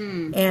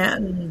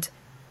 And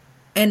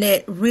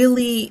it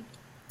really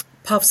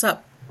puffs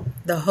up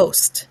the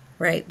host,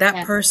 right?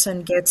 That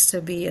person gets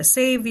to be a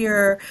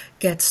savior,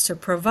 gets to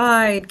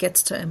provide,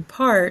 gets to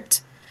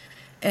impart.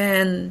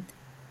 And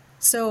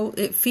so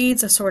it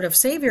feeds a sort of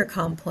savior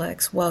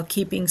complex while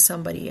keeping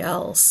somebody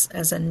else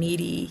as a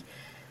needy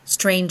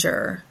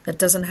stranger that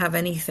doesn't have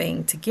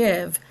anything to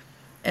give.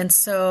 And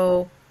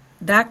so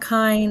that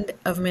kind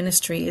of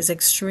ministry is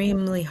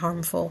extremely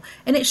harmful.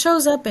 And it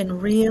shows up in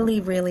really,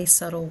 really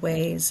subtle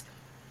ways.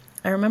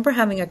 I remember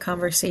having a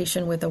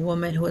conversation with a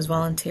woman who was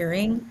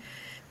volunteering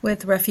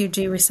with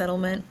refugee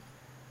resettlement.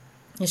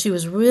 And she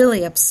was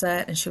really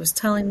upset. And she was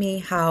telling me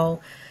how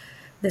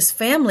this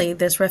family,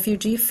 this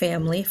refugee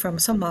family from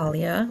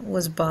Somalia,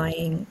 was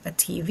buying a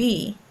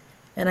TV.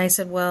 And I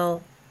said,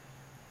 well,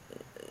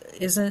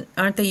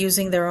 aren't they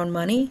using their own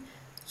money?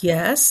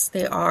 Yes,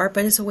 they are,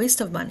 but it's a waste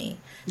of money.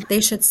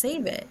 They should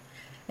save it.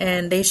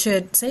 And they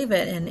should save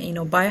it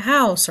and, buy a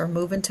house or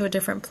move into a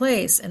different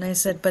place. And I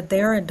said, but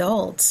they're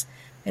adults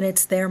and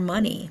it's their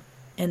money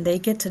and they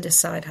get to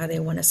decide how they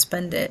want to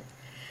spend it.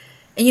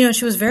 And,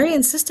 she was very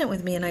insistent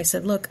with me. And I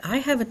said, look, I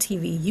have a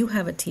TV. You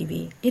have a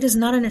TV. It is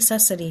not a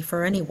necessity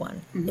for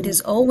anyone. It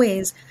is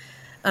always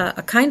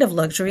a kind of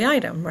luxury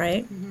item,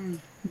 right?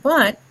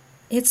 But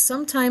it's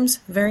sometimes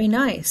very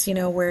nice.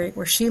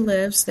 Where she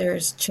lives,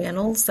 there's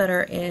channels that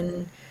are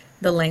in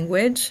the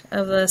language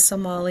of the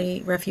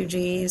Somali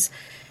refugees.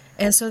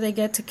 And so they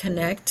get to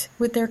connect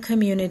with their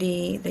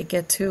community. They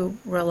get to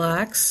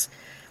relax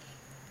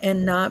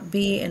and not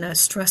be in a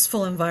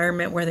stressful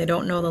environment where they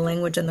don't know the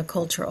language and the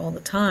culture all the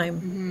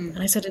time.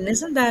 And I said, and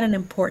isn't that an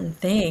important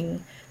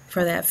thing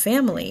for that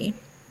family?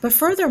 But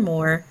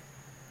furthermore,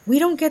 we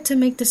don't get to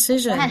make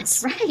decisions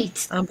That's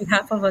right. on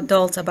behalf of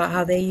adults about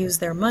how they use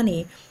their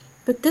money.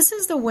 But this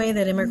is the way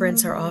that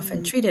immigrants are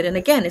often treated. And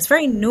again, it's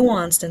very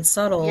nuanced and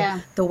subtle,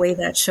 the way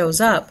that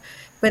shows up.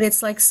 But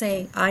it's like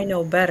saying, I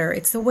know better.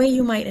 It's the way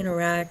you might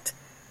interact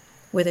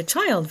with a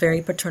child,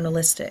 very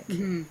paternalistic.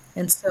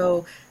 And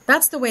so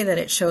that's the way that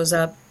it shows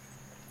up.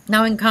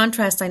 Now, in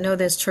contrast, I know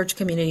this church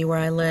community where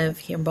I live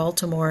here in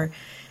Baltimore,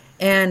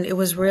 and it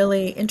was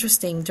really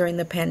interesting during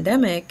the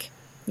pandemic.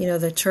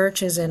 The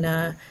church is in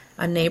a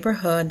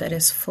neighborhood that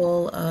is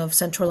full of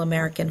Central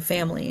American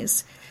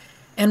families.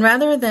 And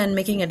rather than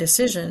making a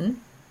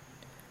decision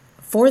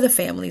for the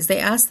families, they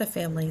asked the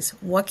families,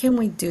 what can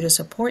we do to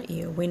support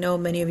you? We know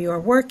many of you are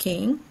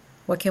working.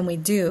 What can we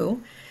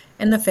do?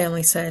 And the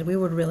family said, we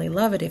would really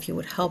love it if you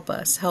would help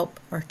us, help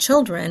our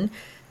children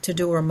to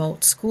do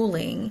remote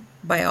schooling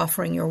by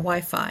offering your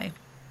Wi-Fi.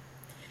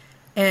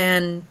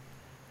 And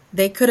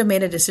they could have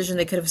made a decision.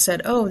 They could have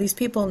said, oh, these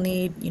people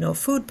need,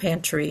 food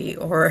pantry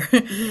or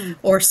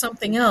or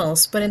something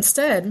else. But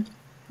instead,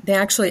 they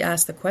actually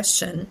asked the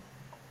question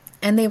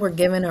and they were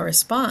given a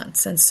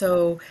response. And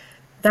so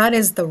that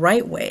is the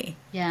right way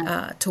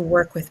to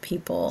work with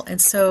people.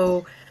 And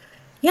so,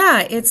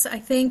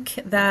 I think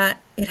that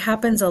it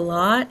happens a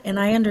lot. And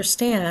I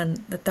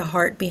understand that the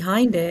heart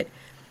behind it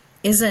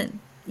isn't,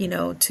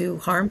 to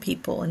harm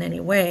people in any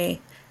way,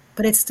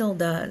 but it still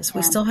does.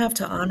 We still have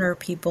to honor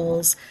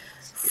people's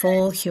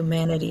full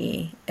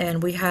humanity,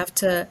 and we have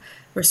to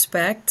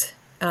respect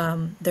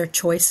their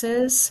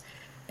choices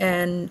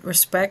and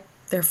respect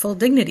their full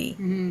dignity.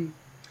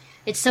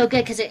 It's so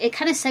good because it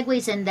kind of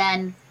segues in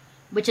then,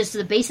 which is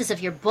the basis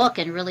of your book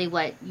and really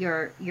what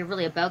you're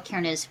really about,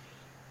 Karen, is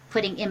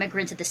putting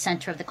immigrants at the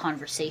center of the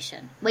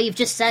conversation. What you've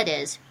just said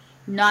is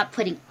not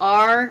putting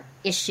our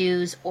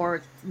issues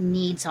or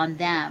needs on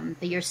them,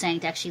 but you're saying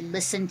to actually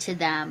listen to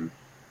them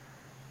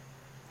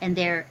and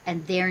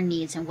their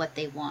needs and what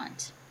they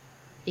want.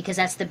 Because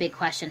that's the big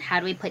question. How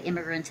do we put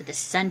immigrants at the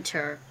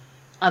center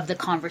of the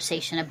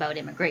conversation about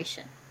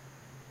immigration?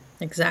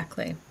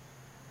 Exactly.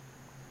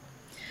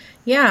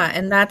 Yeah,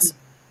 and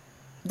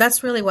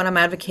that's really what I'm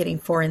advocating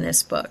for in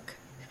this book.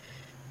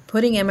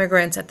 Putting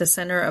immigrants at the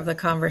center of the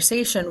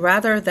conversation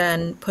rather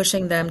than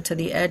pushing them to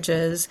the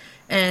edges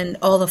and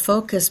all the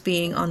focus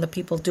being on the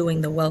people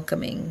doing the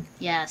welcoming.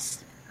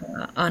 Yes.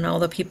 On all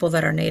the people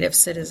that are native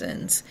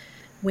citizens.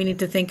 We need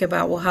to think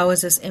about, well, how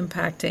is this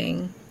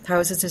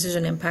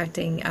decision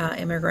impacting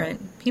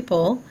immigrant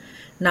people?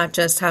 Not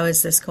just how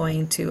is this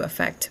going to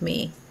affect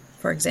me,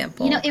 for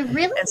example. It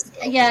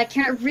really,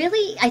 Karen,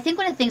 really, I think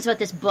one of the things about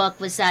this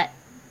book was that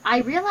I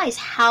realized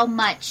how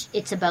much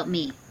it's about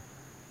me.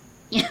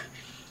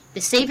 The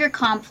savior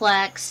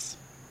complex,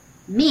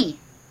 me.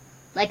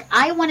 Like,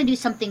 I want to do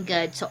something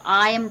good, so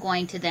I am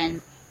going to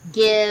then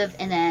give,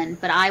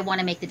 but I want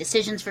to make the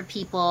decisions for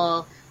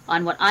people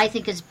on what I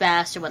think is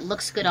best or what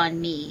looks good on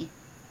me.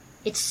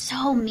 It's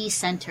so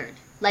me-centered.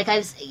 Like,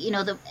 as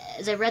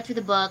I read through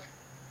the book,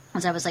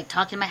 as I was,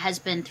 talking to my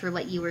husband through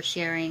what you were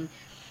sharing,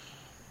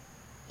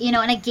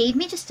 and it gave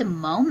me just a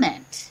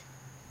moment,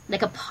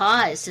 like a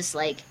pause, just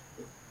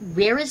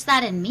where is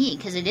that in me?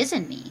 Because it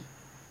isn't me.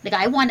 Like,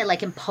 I want to,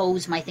 like,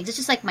 impose my things. It's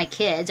just like my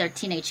kids, our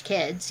teenage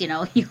kids, you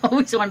know. You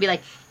always want to be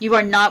like, you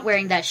are not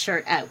wearing that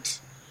shirt out.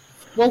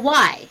 Well,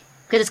 why?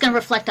 Because it's going to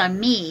reflect on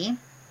me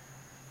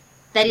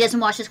that he doesn't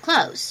wash his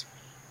clothes,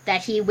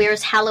 that he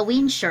wears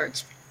Halloween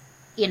shirts,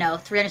 you know,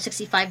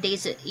 365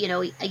 days, you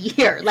know, a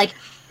year. Like,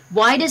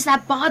 why does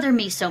that bother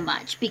me so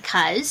much?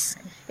 Because,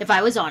 if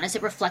I was honest,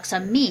 it reflects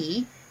on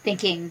me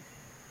thinking,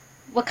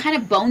 what kind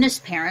of bonus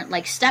parent,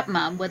 like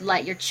stepmom, would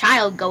let your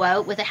child go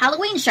out with a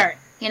Halloween shirt?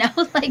 You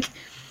know, like...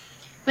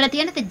 But at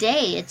the end of the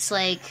day, it's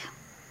like,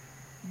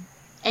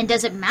 and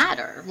does it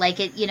matter?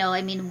 Like, it, you know,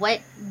 I mean, what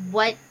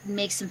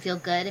makes them feel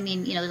good? I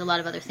mean, you know, there's a lot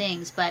of other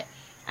things, but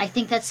I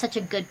think that's such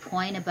a good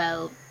point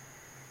about,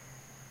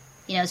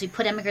 you know, as we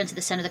put immigrants at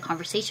the center of the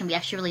conversation, we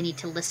actually really need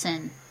to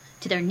listen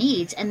to their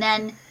needs and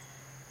then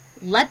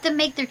let them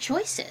make their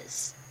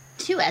choices,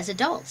 too, as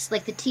adults,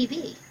 like the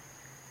TV.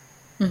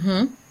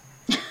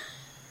 Mm-hmm.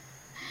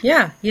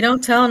 Yeah, you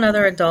don't tell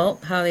another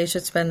adult how they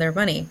should spend their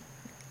money.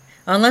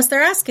 Unless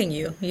they're asking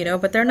you, you know,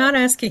 but they're not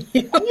asking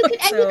you. And you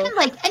can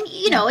like, and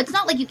you know, it's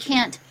not like you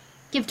can't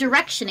give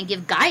direction and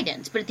give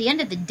guidance, but at the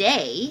end of the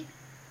day,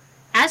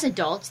 as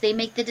adults, they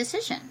make the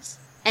decisions.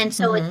 And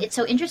so it's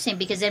so interesting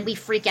because then we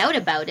freak out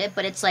about it,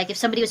 but it's like if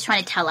somebody was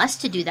trying to tell us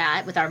to do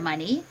that with our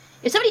money,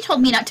 if somebody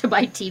told me not to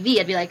buy TV,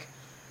 I'd be like,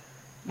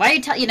 why are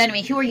you telling, you know what I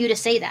mean? Who are you to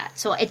say that?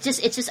 So it's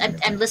just,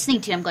 I'm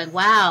listening to you, I'm going,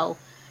 wow,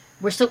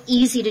 we're so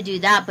easy to do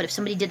that, but if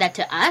somebody did that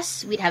to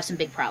us, we'd have some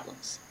big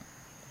problems.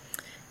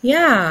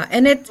 Yeah,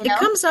 and it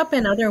comes up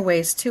in other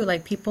ways too.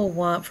 Like people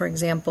want, for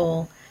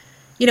example,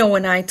 you know,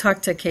 when I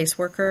talk to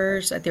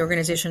caseworkers at the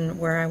organization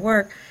where I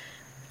work,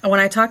 when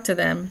I talk to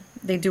them,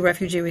 they do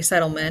refugee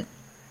resettlement,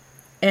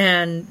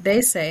 and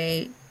they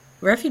say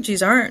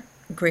refugees aren't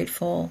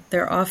grateful.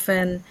 They're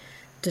often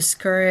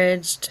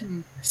discouraged,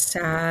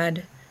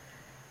 sad,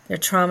 they're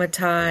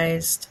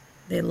traumatized,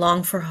 they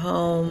long for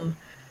home.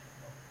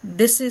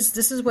 This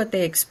is what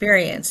they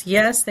experience.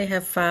 Yes, they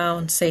have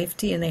found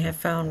safety and they have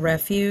found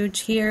refuge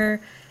here,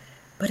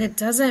 but it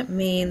doesn't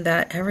mean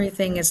that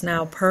everything is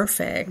now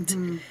perfect.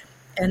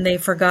 And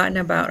they've forgotten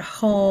about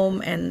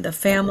home and the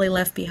family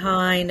left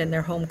behind and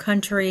their home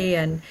country.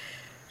 And,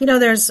 you know,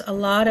 there's a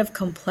lot of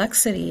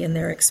complexity in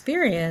their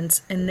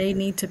experience, and they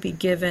need to be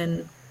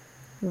given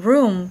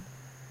room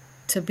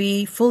to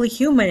be fully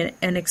human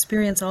and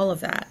experience all of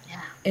that,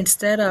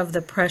 instead of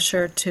the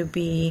pressure to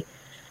be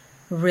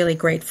really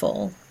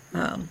grateful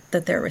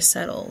that they're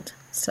resettled.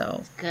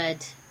 So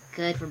good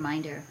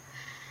reminder.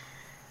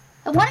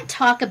 I want to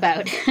talk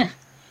about,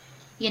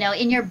 you know,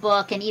 in your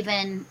book, and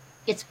even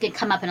it's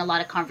come up in a lot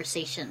of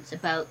conversations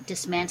about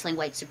dismantling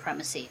white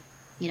supremacy,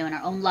 you know, in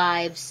our own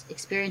lives,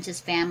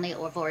 experiences, family,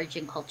 or of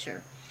origin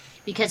culture.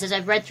 Because as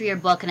I've read through your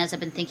book and as I've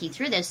been thinking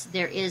through this,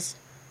 there is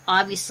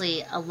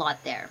obviously a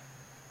lot there.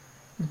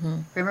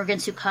 For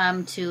immigrants who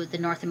come to the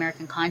North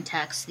American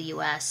context, the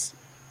U.S.,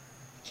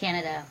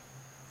 Canada,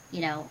 you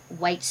know,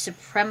 white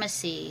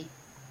supremacy,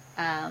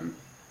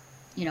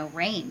 you know,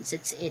 reigns.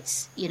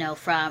 It's you know,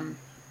 from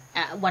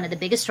one of the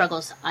biggest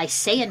struggles I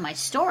say in my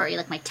story,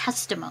 like my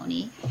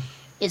testimony,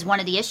 is one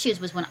of the issues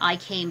was when I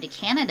came to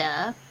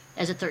Canada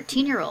as a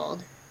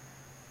 13-year-old,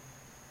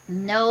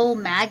 no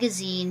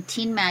magazine,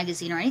 teen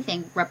magazine or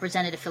anything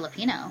represented a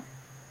Filipino.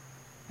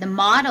 The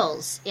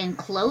models in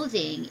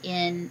clothing,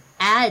 in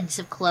ads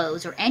of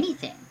clothes or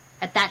anything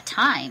at that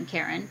time,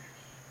 Karen,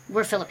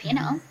 were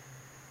Filipino.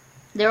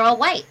 They're all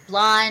white,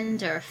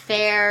 blonde or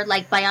fair,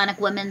 like Bionic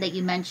Woman that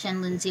you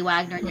mentioned, Lindsay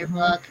Wagner in your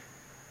book,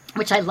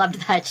 which I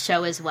loved that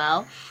show as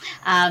well.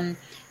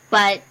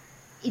 But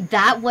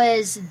that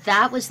was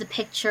the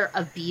picture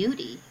of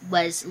beauty,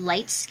 was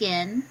light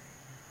skin,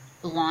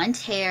 blonde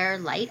hair,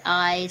 light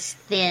eyes,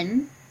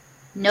 thin,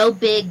 no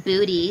big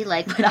booty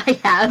like what I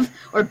have,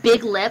 or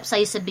big lips. I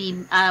used to be,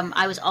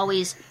 I was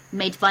always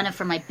made fun of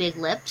for my big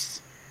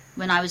lips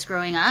when I was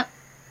growing up.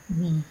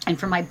 And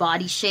for my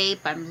body shape,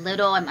 I'm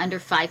little, I'm under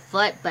 5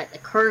 foot, but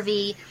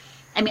curvy.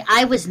 I mean,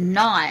 I was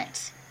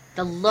not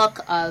the look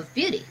of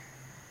beauty.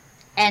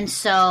 And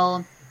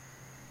so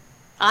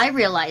I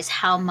realized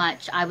how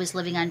much I was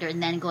living under,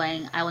 and then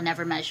going, I will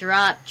never measure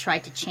up,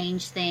 tried to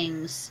change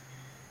things.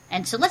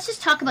 And so let's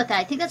just talk about that.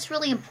 I think that's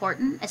really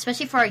important,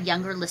 especially for our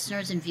younger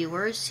listeners and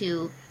viewers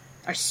who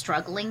are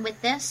struggling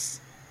with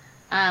this.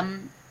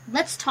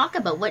 Let's talk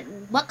about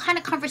what kind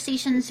of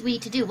conversations we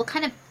need to do, what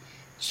kind of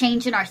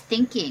change in our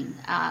thinking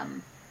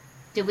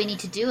do we need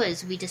to do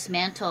as we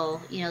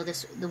dismantle, you know,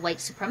 the white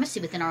supremacy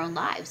within our own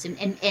lives.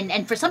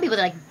 And for some people,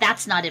 they're like,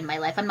 that's not in my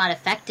life, I'm not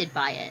affected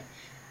by it.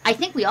 I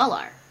think we all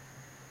are.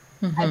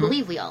 I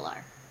believe we all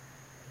are.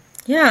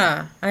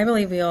 Yeah, I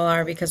believe we all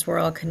are, because we're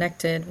all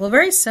connected. Well,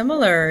 very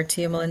similar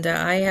to you,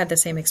 Melinda. I had the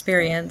same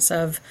experience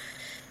of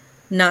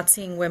not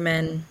seeing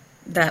women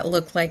that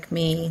look like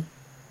me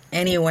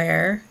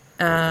anywhere,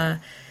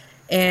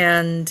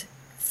 and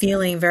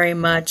feeling very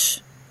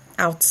much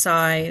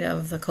outside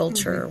of the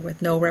culture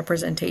with no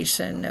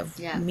representation of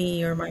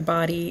me or my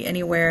body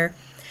anywhere.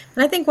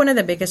 And I think one of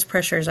the biggest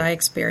pressures I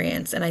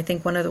experience, and I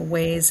think one of the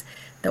ways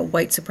that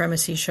white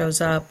supremacy shows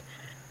up,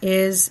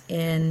 is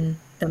in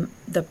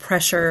the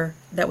pressure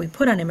that we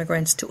put on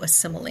immigrants to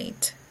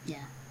assimilate.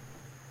 Yeah.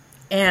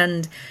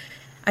 And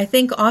I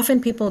think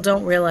often people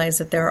don't realize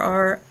that there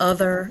are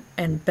other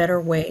and better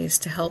ways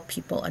to help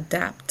people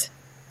adapt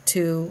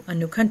to a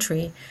new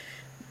country,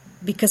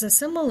 because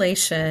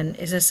assimilation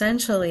is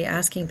essentially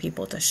asking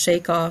people to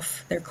shake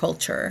off their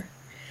culture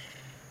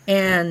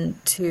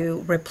and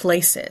to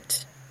replace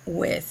it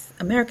with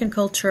American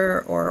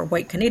culture or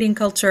white Canadian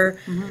culture.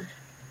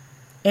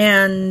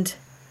 And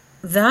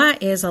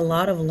that is a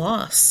lot of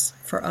loss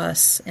for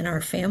us and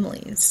our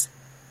families.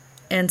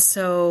 And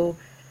so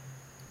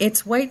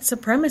it's white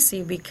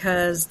supremacy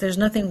because there's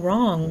nothing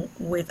wrong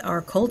with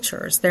our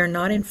cultures. They're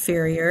not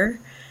inferior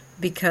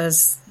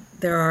because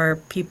there are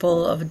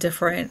people of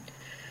different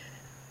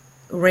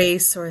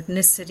race or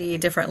ethnicity,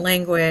 different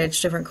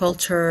language, different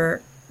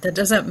culture. That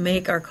doesn't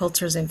make our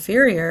cultures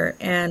inferior.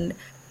 And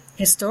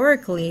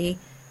historically,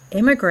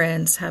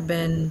 immigrants have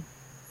been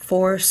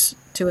forced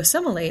to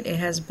assimilate. It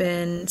has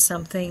been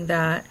something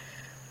that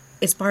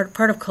is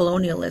part of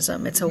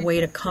colonialism. It's a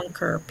way to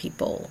conquer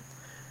people,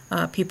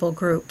 people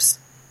groups.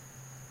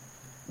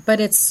 But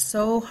it's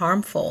so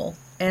harmful.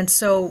 And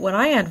so what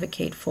I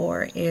advocate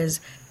for is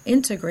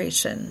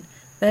integration.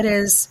 That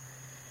is,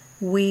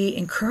 we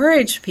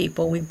encourage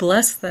people, we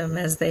bless them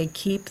as they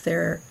keep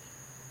their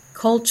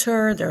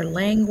culture, their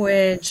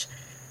language,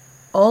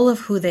 all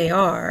of who they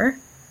are,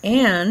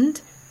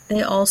 and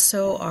they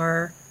also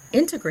are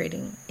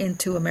integrating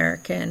into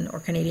American or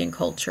Canadian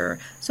culture.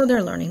 So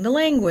they're learning the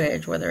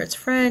language, whether it's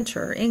French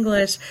or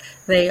English.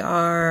 They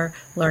are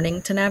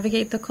learning to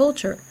navigate the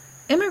culture.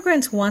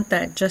 Immigrants want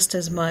that just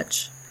as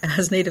much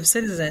as Native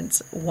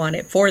citizens want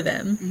it for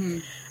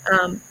them.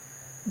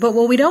 But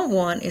what we don't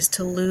want is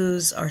to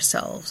lose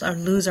ourselves or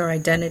lose our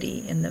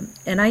identity in them.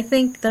 And I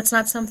think that's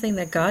not something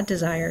that God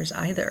desires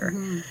either.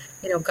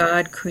 You know,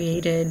 God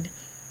created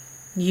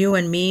you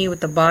and me with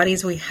the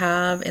bodies we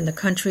have in the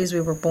countries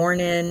we were born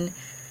in.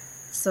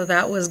 So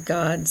that was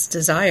God's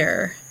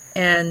desire.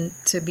 And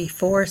to be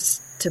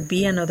forced to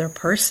be another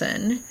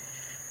person,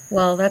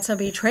 well, that's a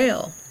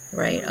betrayal,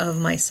 right, of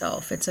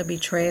myself. It's a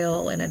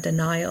betrayal and a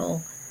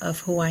denial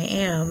of who I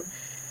am.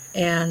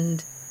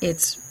 And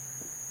it's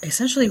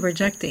essentially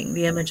rejecting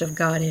the image of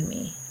God in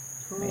me,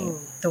 right?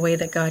 The way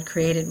that God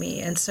created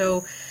me. And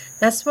so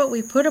that's what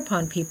we put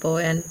upon people.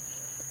 And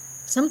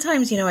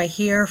sometimes, you know, I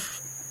hear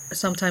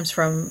sometimes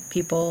from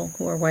people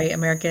who are white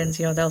Americans,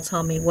 you know, they'll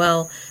tell me,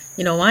 well,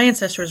 you know, my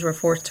ancestors were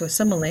forced to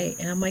assimilate.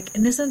 And I'm like,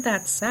 and isn't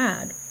that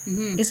sad?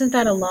 Isn't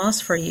that a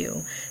loss for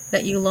you?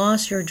 That you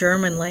lost your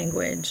German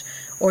language,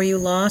 or you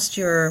lost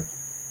your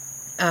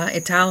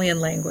Italian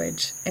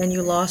language, and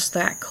you lost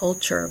that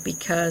culture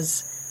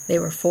because they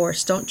were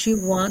forced. Don't you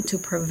want to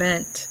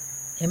prevent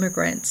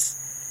immigrants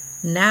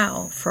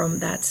now from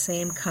that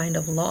same kind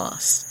of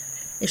loss?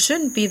 It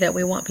shouldn't be that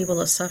we want people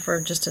to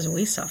suffer just as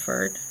we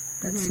suffered.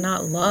 That's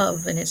not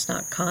love, and it's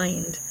not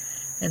kind.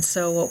 And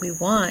so what we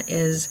want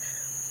is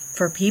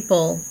for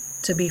people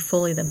to be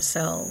fully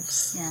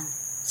themselves. Yeah.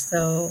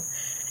 So,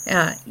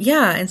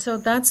 and so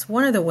that's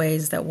one of the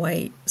ways that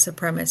white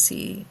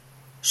supremacy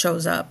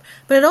shows up.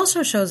 But it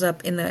also shows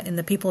up in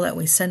the people that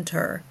we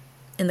center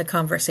in the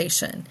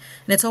conversation.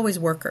 And it's always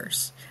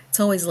workers. It's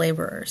always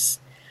laborers.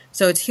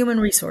 So it's human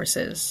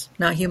resources,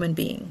 not human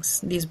beings.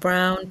 These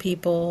brown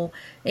people,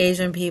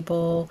 Asian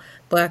people,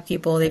 black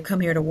people, they come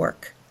here to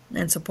work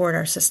and support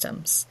our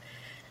systems.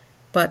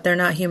 But they're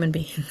not human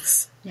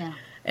beings. Yeah.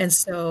 And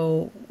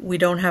so we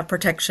don't have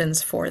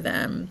protections for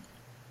them.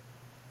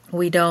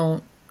 We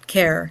don't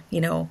care,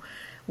 you know,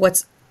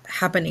 what's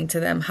happening to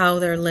them, how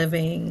they're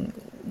living,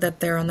 that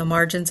they're on the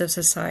margins of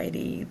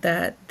society,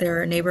 that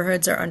their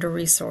neighborhoods are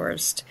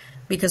under-resourced,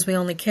 because we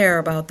only care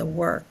about the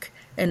work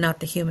and not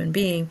the human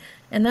being.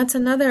 And that's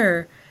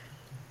another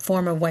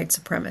form of white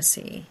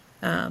supremacy,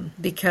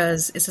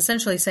 because it's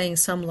essentially saying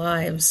some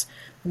lives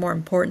are more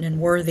important and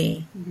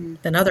worthy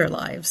than other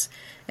lives.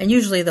 And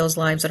usually those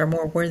lives that are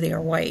more worthy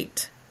are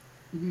white.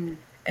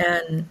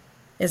 And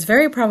it's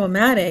very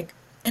problematic.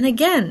 And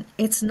again,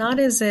 it's not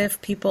as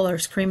if people are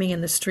screaming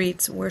in the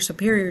streets, we're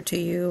superior to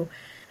you,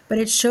 but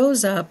it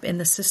shows up in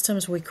the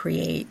systems we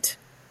create,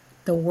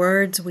 the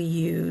words we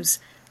use,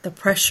 the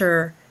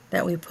pressure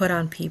that we put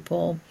on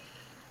people.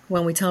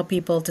 When we tell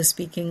people to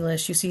speak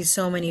English, you see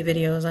so many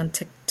videos on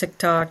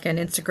TikTok and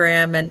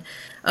Instagram and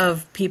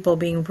of people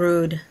being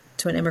rude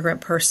to an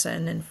immigrant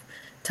person and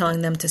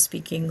telling them to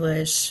speak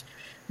English.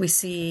 We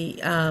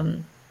see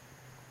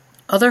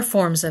other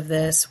forms of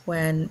this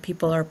when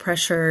people are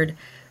pressured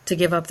to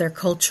give up their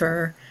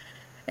culture.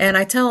 And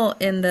I tell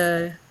in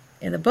the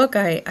book,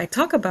 I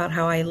talk about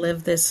how I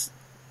lived this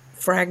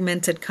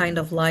fragmented kind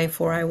of life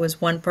where I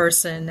was one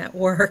person at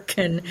work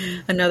and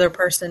another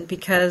person,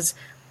 because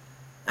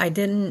I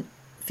didn't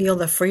feel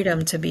the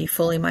freedom to be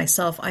fully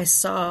myself. I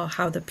saw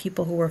how the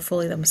people who were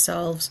fully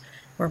themselves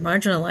were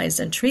marginalized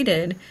and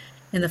treated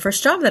in the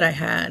first job that I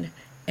had.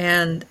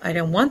 And I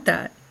didn't want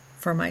that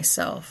for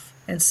myself.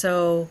 And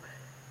so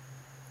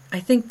I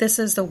think this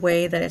is the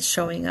way that it's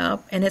showing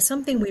up. And it's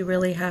something we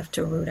really have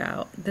to root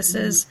out. This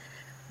is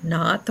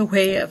not the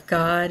way of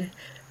God.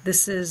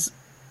 this is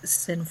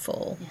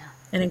sinful Yeah.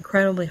 and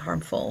incredibly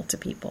harmful to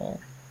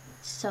people.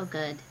 So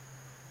good.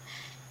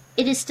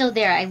 It is still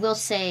there. I will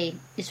say,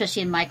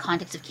 especially in my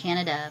context of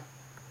Canada,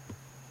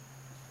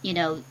 you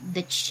know,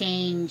 the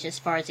change as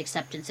far as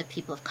acceptance of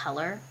people of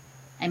color.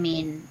 I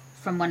mean,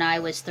 from when I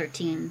was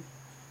 13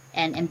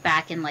 and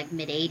back in like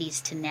mid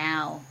 80s to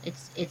now,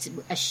 it's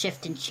a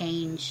shift and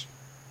change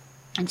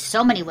in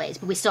so many ways,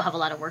 but we still have a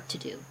lot of work to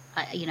do.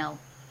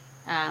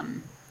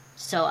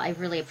 So I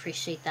really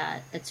appreciate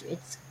that.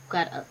 It's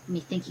got me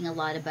thinking a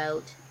lot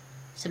about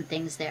some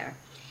things there.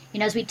 You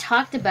know, as we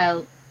talked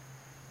about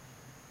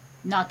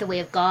not the way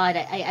of God,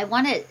 I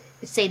want to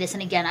say this,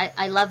 and again,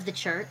 I love the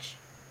church,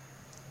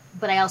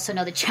 but I also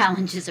know the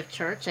challenges of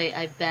church.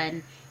 I've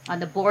been on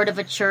the board of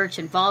a church,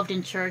 involved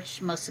in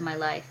church most of my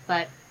life.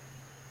 But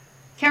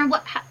Karen,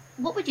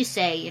 what would you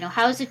say? You know,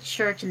 how has the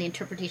church and the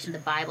interpretation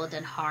of the Bible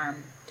done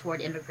harm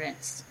toward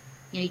immigrants?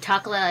 You know, you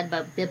talk a lot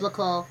about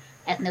biblical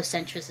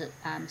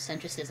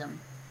ethnocentrism,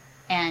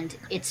 and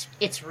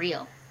it's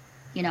real.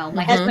 You know,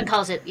 my husband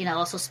calls it, you know,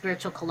 also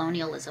spiritual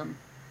colonialism.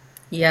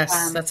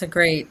 Yes, that's a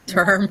great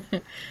term.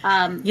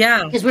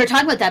 Yeah. Because we were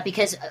talking about that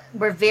because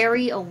we're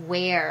very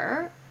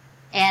aware,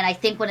 and I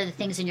think one of the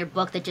things in your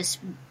book that just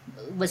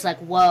was like,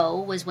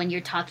 whoa, was when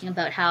you're talking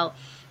about how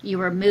you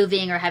were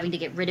moving or having to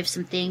get rid of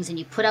some things, and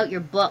you put out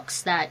your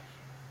books that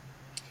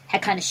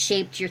had kind of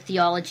shaped your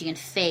theology and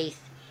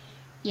faith,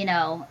 you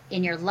know,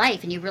 in your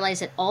life, and you realize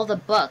that all the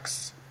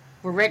books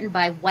were written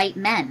by white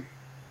men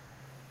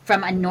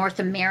from a North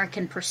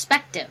American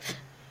perspective.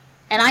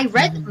 And I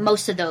read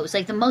most of those,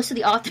 like most of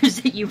the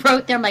authors that you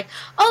wrote there. I'm like,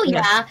 oh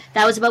yeah,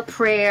 that was about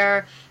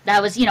prayer.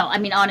 That was, you know, I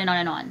mean, on and on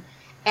and on.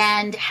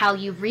 And how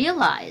you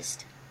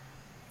realized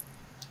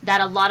that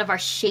a lot of our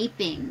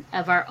shaping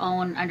of our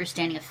own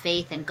understanding of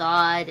faith and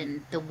God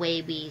and the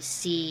way we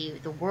see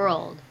the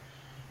world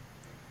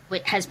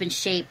has been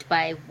shaped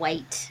by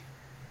white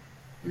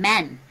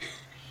men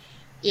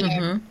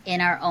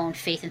in our own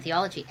faith and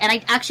theology. And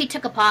I actually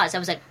took a pause. I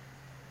was like,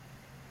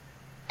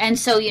 and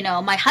so, you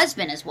know, my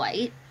husband is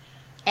white,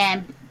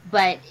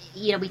 but,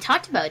 you know, we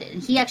talked about it,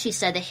 and he actually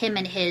said that him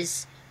and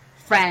his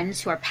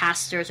friends who are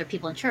pastors or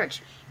people in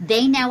church,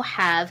 they now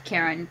have,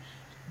 Karen,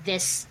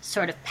 this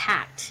sort of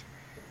pact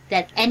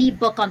that any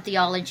book on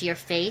theology or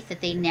faith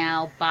that they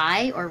now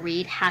buy or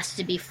read has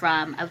to be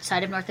from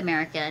outside of North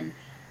America, and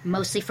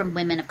mostly from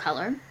women of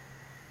color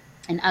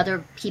and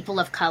other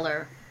people of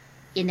color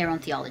in their own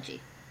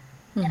theology.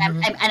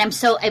 And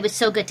it was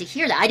so good to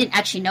hear that. I didn't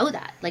actually know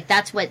that. Like,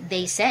 that's what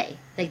they say.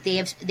 Like, they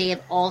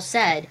have all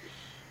said,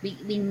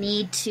 we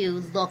need to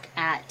look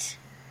at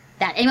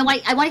that. And I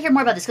want to hear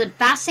more about this, because I'm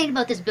fascinated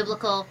about this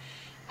biblical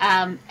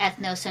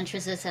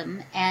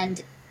ethnocentrism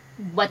and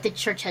what the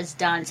church has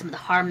done, some of the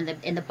harm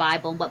in the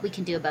Bible, and what we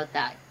can do about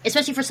that.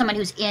 Especially for someone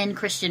who's in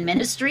Christian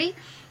ministry.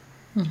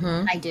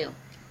 I do.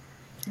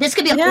 This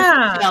could be a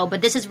whole show, but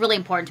this is really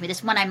important to me.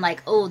 This one I'm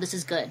like, oh, this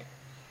is good.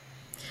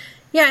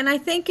 Yeah, and I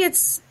think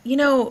it's, you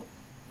know,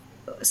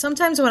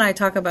 sometimes when I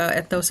talk about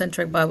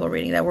ethnocentric Bible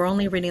reading, that we're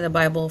only reading the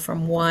Bible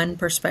from one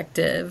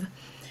perspective,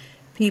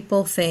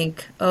 people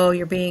think, oh,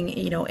 you're being,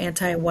 you know,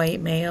 anti-white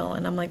male.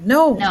 And I'm like,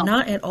 no,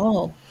 not at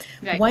all.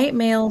 Right. White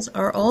males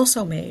are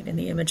also made in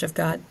the image of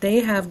God. They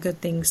have good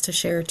things to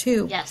share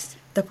too. Yes.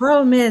 The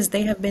problem is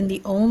they have been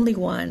the only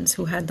ones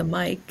who had the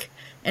mic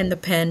and the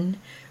pen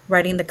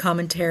writing the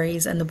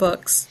commentaries and the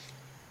books.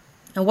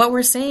 And what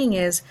we're saying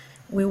is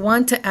we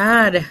want to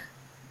add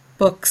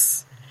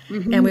books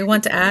and we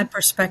want to add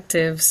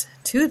perspectives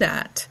to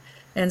that.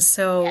 And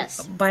so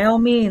by all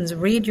means,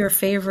 read your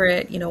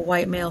favorite, you know,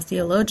 white male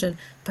theologian,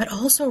 but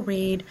also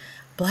read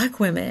Black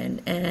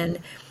women and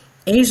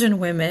Asian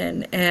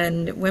women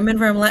and women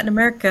from Latin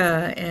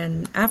America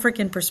and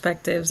African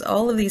perspectives.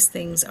 All of these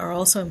things are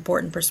also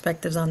important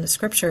perspectives on the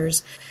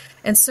scriptures.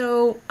 And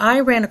so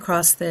I ran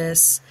across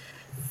this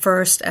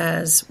first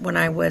as when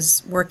I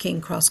was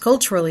working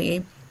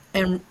cross-culturally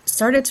and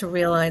started to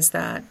realize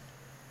that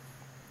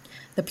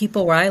the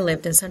people where I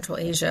lived in Central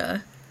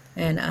Asia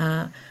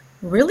and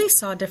really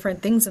saw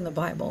different things in the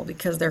Bible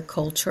because their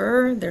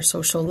culture, their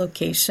social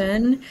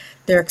location,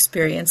 their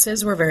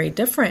experiences were very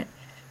different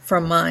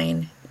from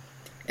mine.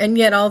 And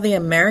yet all the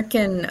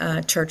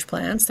American church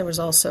plants, there was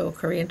also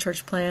Korean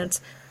church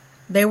plants,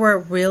 they were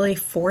really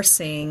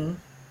forcing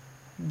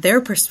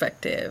their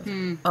perspective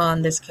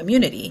on this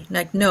community.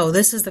 Like, no,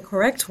 this is the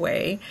correct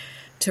way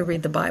to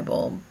read the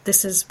Bible.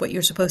 This is what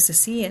you're supposed to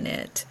see in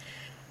it.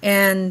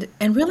 And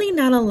really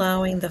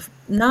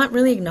not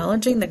really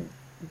acknowledging that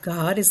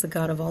God is the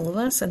God of all of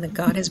us and that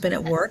God has been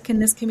at work in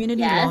this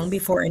community long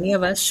before any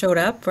of us showed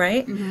up,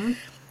 right?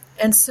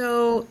 And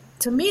so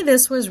to me,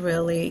 this was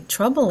really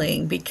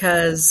troubling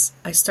because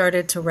I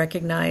started to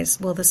recognize,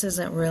 well, this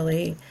isn't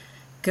really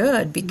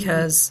good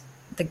because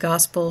the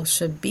gospel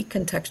should be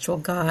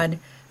contextual. God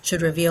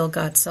should reveal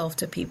God's self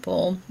to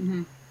people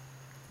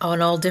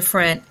on all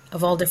different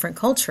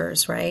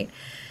cultures, right?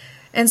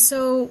 And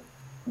so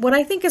what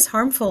I think is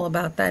harmful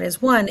about that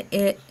is, one,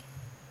 it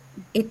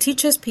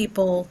teaches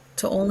people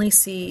to only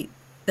see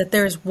that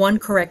there's one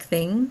correct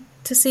thing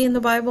to see in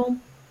the Bible,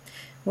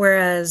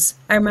 Whereas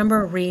I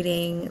remember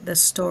reading the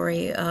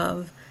story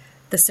of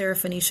the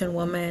Syrophoenician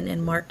woman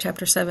in Mark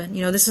chapter 7.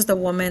 This is the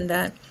woman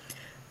that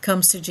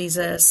comes to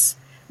Jesus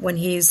when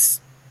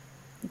he's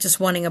just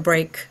wanting a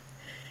break.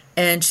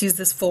 And she's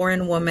this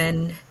foreign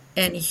woman,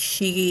 and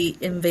she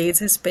invades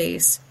his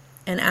space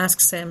and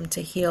asks him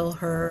to heal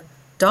her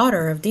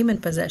daughter of demon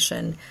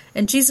possession.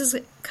 And Jesus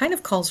kind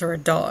of calls her a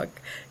dog.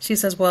 She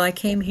says, well, I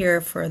came here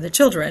for the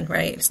children,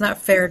 right? It's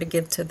not fair to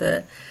give to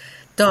the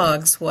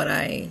dogs what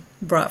I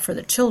brought for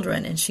the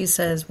children. And she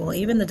says, well,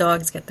 even the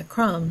dogs get the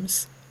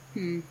crumbs.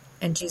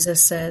 And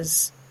Jesus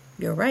says,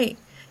 you're right.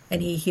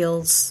 And he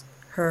heals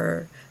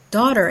her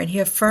daughter, and he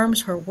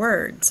affirms her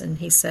words. And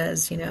he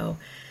says,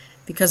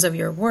 because of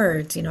your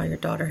words, your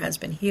daughter has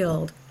been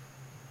healed.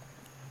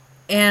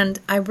 And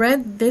I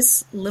read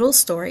this little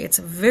story. It's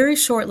a very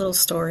short little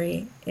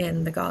story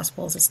in the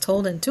Gospels. It's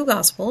told in 2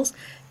 Gospels,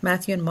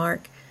 Matthew and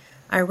Mark.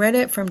 I read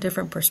it from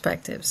different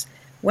perspectives.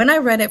 When I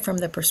read it from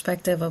the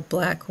perspective of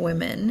Black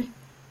women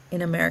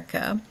in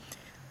America,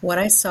 what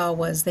I saw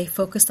was they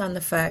focused on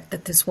the fact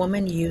that this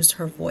woman used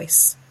her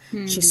voice.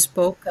 She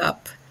spoke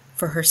up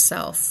for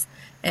herself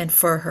and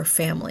for her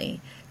family.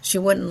 She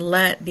wouldn't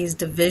let these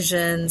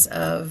divisions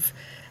of,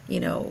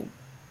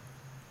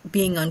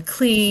 being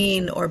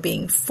unclean or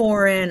being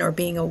foreign or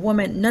being a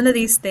woman, none of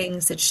these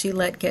things did she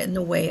let get in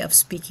the way of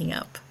speaking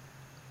up.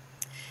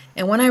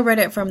 And when I read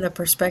it from the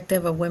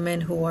perspective of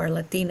women who are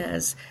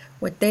Latinas,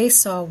 what they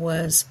saw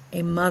was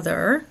a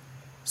mother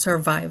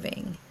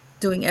surviving,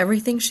 doing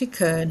everything she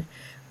could,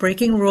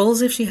 breaking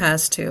rules if she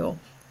has to,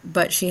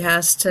 but she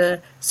has to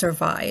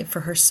survive for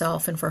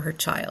herself and for her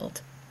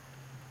child.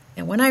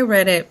 And when I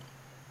read it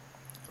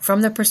from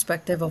the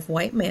perspective of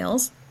white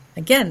males,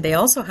 again, they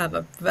also have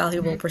a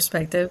valuable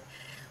perspective.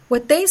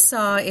 What they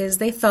saw is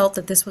they felt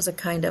that this was a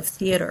kind of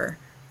theater,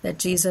 that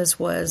Jesus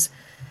was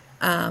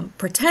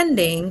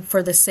pretending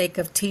for the sake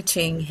of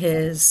teaching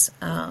his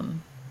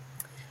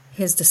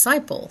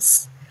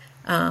disciples.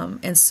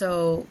 And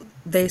so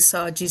they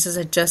saw Jesus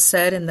had just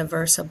said in the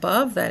verse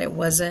above that it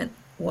wasn't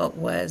what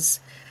was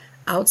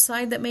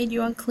outside that made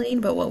you unclean,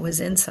 but what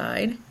was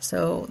inside.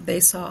 So they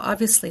saw,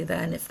 obviously,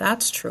 then, if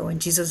that's true, and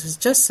Jesus has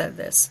just said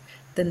this,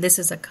 then this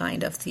is a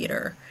kind of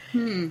theater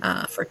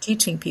for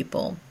teaching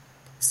people.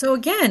 So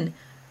again,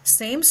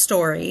 same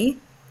story,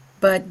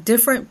 but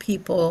different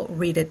people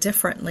read it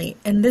differently.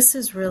 And this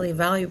is really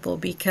valuable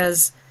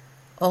because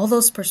all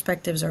those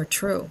perspectives are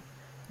true.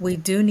 We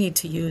do need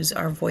to use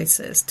our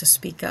voices to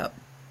speak up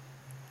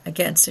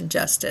against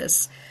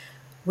injustice.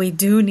 We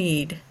do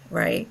need,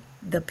 right,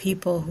 the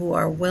people who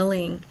are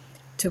willing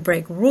to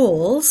break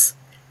rules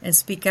and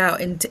speak out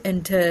and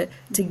to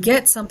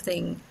get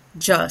something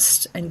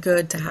just and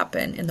good to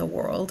happen in the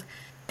world.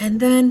 And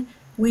then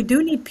we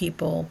do need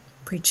people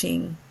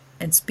preaching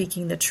and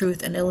speaking the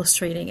truth and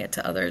illustrating it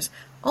to others.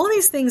 All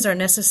these things are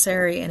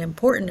necessary and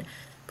important,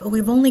 but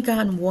we've only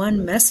gotten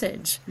one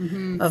message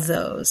of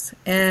those.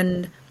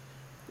 And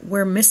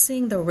we're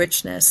missing the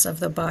richness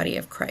of the body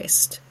of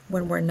Christ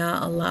when we're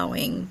not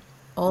allowing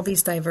all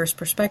these diverse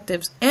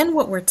perspectives. And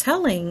what we're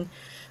telling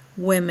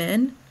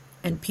women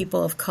and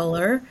people of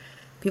color,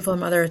 people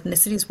from other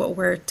ethnicities, what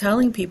we're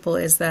telling people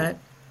is that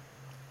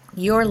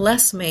you're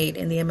less made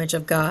in the image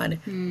of God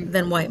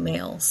than white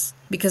males,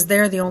 because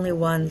they're the only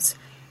ones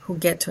who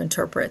get to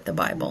interpret the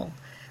Bible.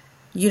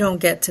 You don't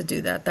get to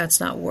do that.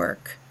 That's not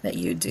work that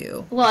you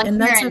do. Well, and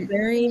that's a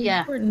very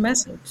important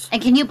message.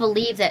 And can you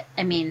believe that,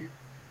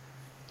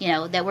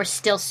 that we're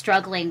still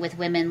struggling with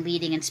women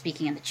leading and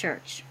speaking in the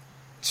church?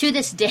 To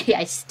this day,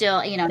 I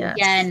still,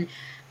 again,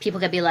 people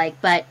could be like,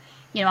 but,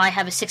 I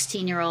have a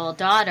 16-year-old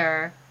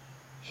daughter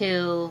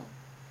who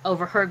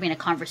overheard me in a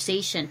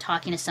conversation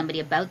talking to somebody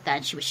about that.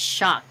 And she was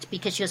shocked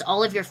because she goes,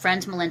 all of your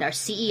friends, Melinda, are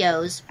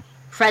CEOs,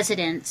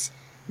 presidents,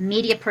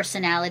 media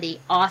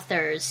personality,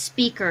 authors,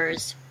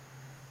 speakers,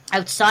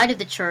 outside of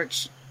the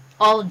church,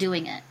 all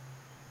doing it.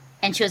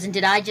 And she goes, and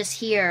did I just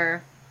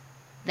hear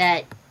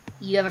that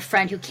you have a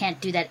friend who can't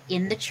do that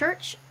in the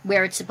church,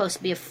 where it's supposed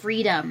to be a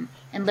freedom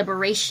and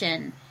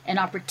liberation and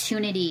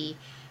opportunity?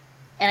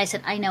 And I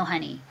said, I know,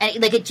 honey.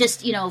 And it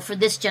just, for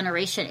this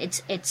generation,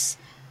 it's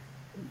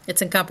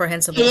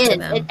incomprehensible to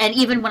them. And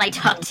even when I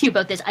talk to you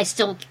about this, I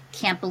still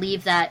can't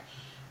believe that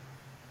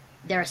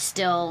there are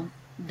still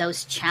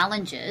those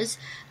challenges.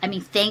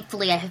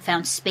 Thankfully, I have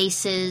found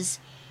spaces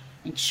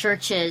and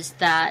churches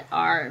that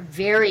are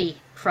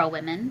very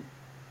pro-women.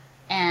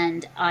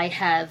 And I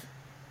have,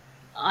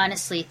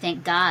 honestly,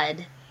 thank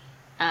God,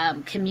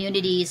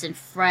 communities and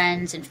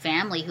friends and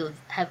family who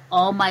have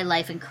all my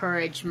life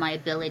encouraged my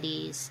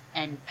abilities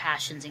and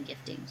passions and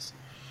giftings.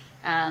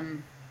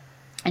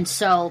 And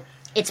so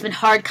it's been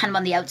hard kind of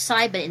on the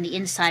outside, but in the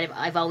inside,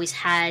 I've always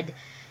had,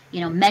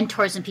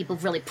 mentors and people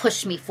who've really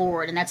pushed me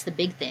forward. And that's the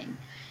big thing,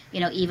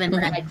 even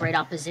when I had great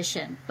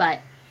opposition.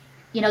 But,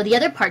 the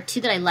other part,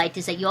 too, that I liked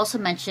is that you also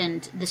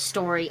mentioned the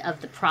story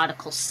of the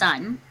prodigal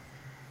son.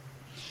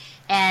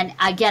 And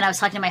again, I was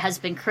talking to my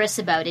husband, Chris,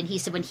 about it. And he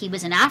said when he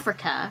was in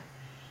Africa,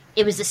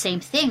 it was the same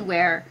thing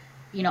where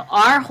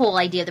our whole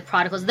idea of the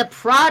prodigal is the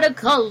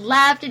prodigal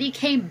left and he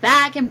came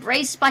back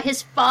embraced by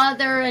his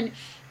father and,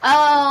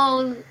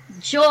 oh,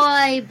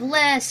 joy,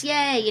 bliss,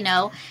 yay,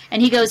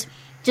 And he goes,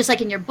 just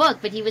like in your book,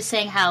 but he was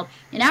saying how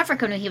in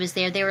Africa when he was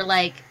there, they were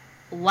like,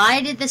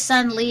 why did the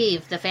son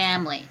leave the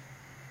family?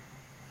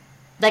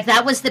 Like,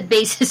 that was the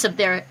basis of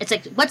it's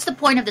like, what's the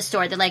point of the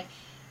story? They're like,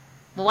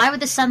 well, why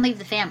would the son leave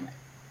the family?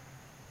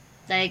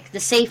 Like, the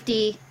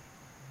safety,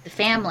 the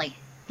family,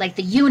 like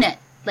the unit,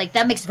 like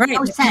that makes no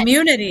sense.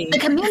 Community. The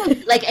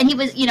community. Like, and he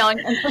was, and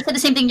he said the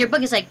same thing in your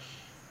book. He's like,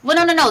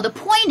 well, no. The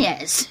point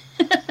is,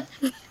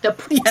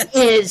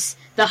 is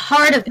the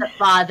heart of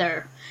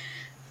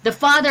the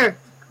father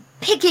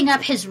picking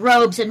up his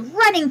robes and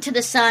running to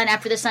the son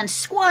after the son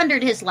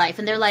squandered his life.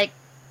 And they're like,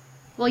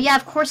 well, yeah,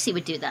 of course he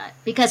would do that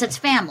because it's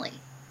family.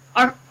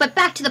 But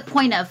back to the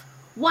point of,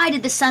 why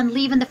did the son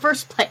leave in the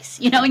first place?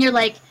 And you're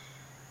like,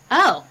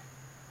 oh,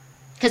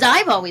 because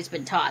I've always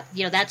been taught,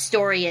 that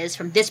story is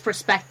from this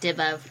perspective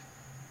of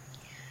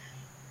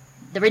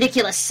the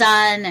ridiculous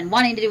son and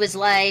wanting to do his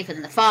life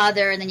and the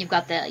father, and then you've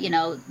got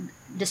the,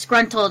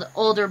 disgruntled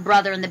older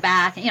brother in the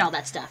back and, all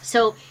that stuff.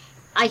 So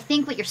I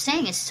think what you're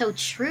saying is so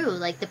true.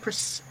 Like, the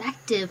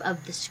perspective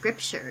of the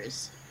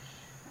scriptures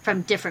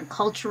from different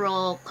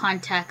cultural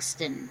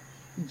context and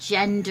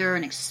gender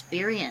and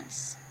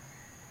experience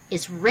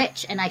is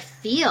rich. And I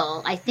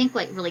think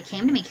what really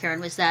came to me, Karen,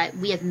 was that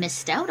we have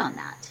missed out on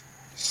that.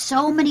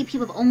 So many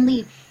people have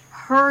only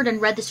heard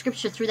and read the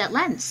scripture through that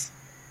lens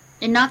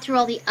and not through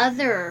all the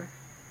other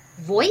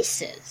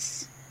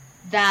voices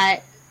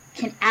that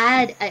can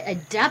add a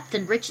depth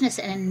and richness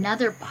in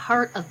another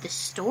part of the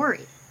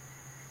story.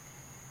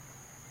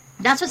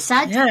 That's what's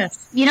sad.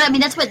 Yes.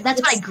 That's what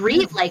I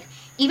grieve. Like,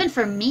 even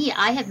for me,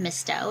 I have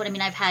missed out.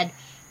 I've had,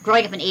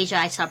 growing up in Asia,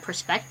 I saw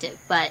perspective,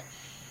 but,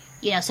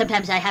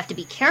 sometimes I have to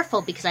be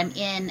careful because I'm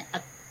in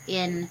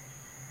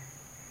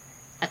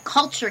a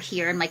culture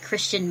here in my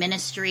Christian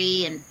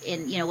ministry and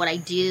in, what I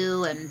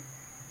do, and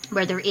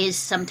where there is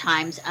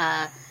sometimes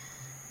a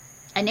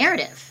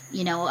narrative,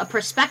 a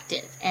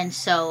perspective. And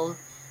so,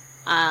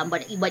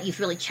 what you've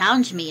really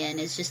challenged me in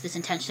is just this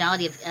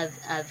intentionality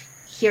of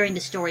hearing the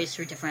stories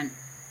through different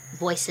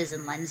voices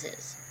and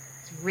lenses.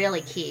 It's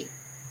really key.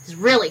 It's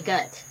really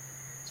good.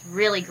 It's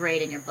really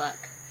great in your book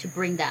to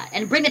bring that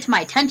and bring it to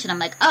my attention. I'm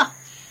like, oh,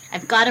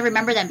 I've got to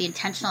remember that and be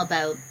intentional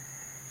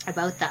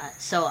about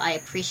that. So I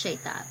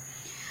appreciate that.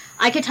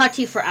 I could talk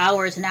to you for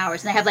hours and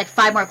hours, and I have like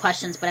 5 more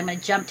questions, but I'm going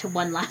to jump to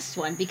one last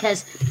one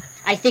because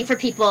I think for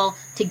people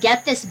to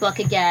get this book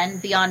again,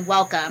 Beyond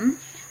Welcome,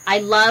 I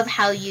love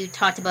how you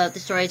talked about the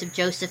stories of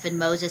Joseph and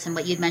Moses and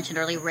what you'd mentioned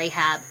earlier,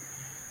 Rahab,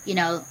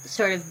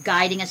 sort of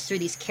guiding us through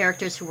these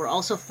characters who were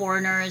also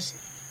foreigners,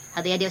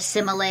 how they had to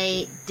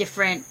assimilate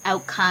different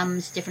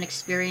outcomes, different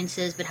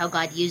experiences, but how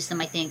God used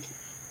them. I think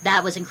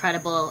that was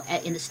incredible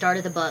in the start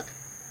of the book.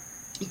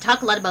 You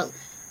talk a lot about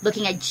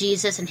looking at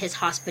Jesus and his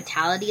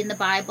hospitality in the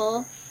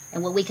Bible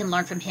and what we can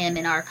learn from him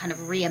in our kind of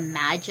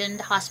reimagined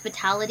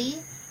hospitality,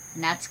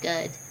 and that's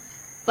good.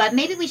 But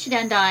maybe we should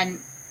end on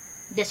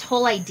this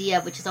whole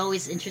idea, which is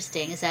always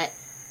interesting, is that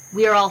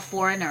we are all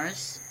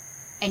foreigners,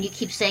 and you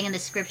keep saying in the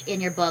script in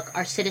your book,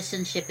 our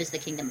citizenship is the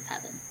kingdom of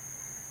heaven.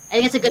 I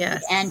think it's a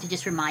good end to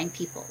just remind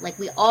people, like,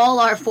 we all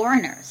are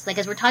foreigners. Like,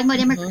 as we're talking about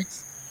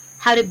immigrants,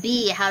 how to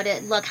be, how to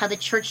look, how the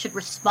church should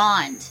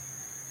respond.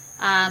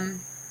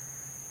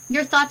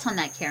 Your thoughts on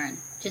that, Karen?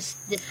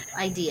 Just this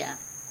idea.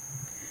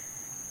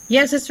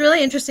 Yes, it's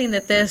really interesting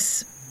that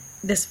this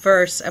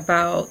verse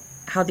about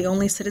how the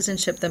only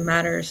citizenship that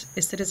matters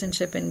is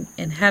citizenship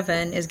in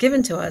heaven is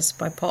given to us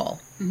by Paul.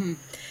 Mm-hmm.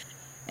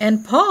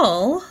 And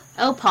Paul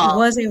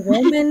was a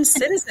Roman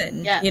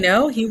citizen.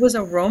 Yeah. He was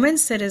a Roman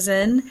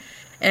citizen,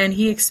 and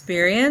he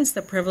experienced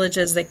the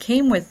privileges that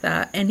came with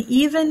that. And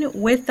even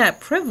with that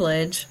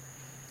privilege,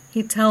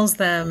 he tells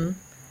them,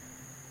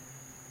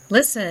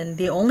 listen,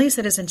 the only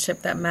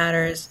citizenship that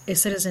matters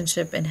is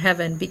citizenship in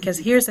heaven, because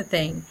here's the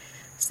thing.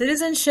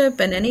 Citizenship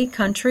in any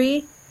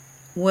country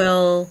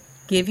will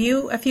give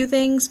you a few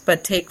things,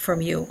 but take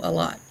from you a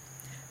lot.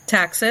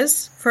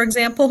 Taxes, for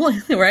example,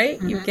 right?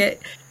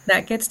 Mm-hmm.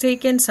 That gets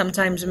taken.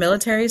 Sometimes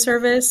military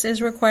service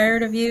is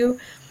required of you,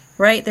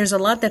 right? There's a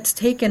lot that's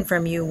taken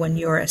from you when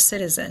you're a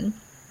citizen.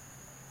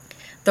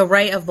 The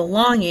right of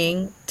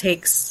belonging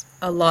takes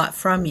a lot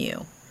from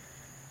you.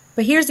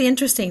 But here's the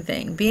interesting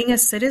thing. Being a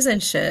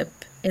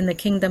citizenship in the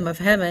kingdom of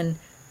heaven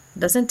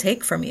doesn't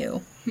take from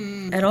you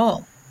at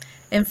all.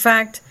 In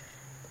fact,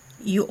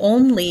 you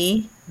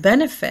only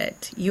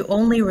benefit. You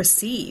only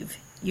receive.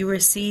 You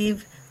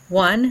receive,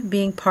 one,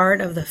 being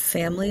part of the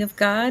family of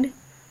God.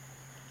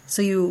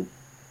 So you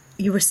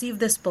receive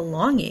this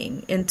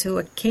belonging into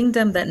a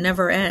kingdom that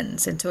never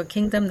ends, into a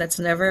kingdom that's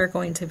never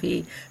going to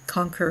be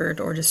conquered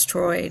or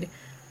destroyed.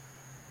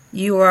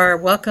 You are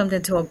welcomed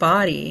into a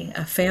body,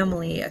 a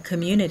family, a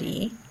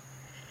community.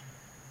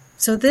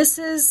 So this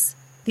is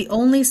the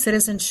only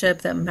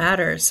citizenship that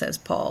matters, says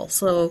Paul.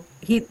 So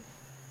he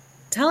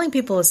telling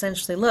people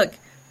essentially, look,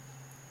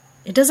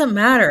 it doesn't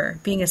matter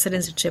being a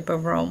citizenship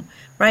of Rome,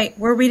 right?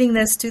 We're reading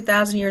this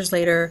 2,000 years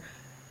later.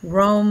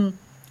 Rome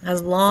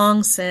has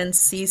long since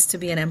ceased to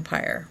be an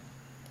empire.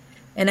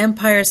 And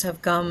empires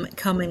have come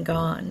and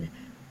gone.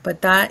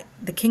 But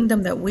the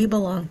kingdom that we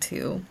belong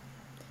to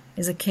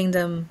is a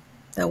kingdom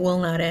that will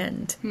not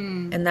end.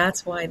 And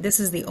that's why this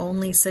is the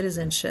only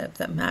citizenship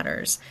that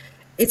matters.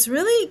 It's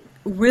really,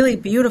 really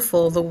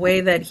beautiful the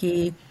way that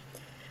he,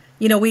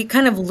 we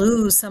kind of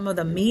lose some of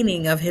the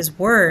meaning of his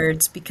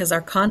words because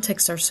our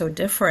contexts are so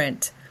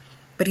different.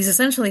 But he's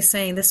essentially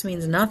saying this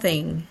means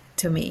nothing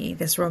to me,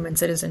 this Roman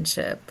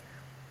citizenship.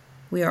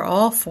 We are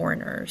all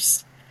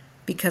foreigners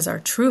because our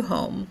true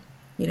home,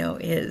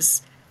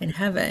 is in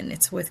heaven.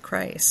 It's with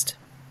Christ.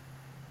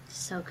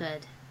 So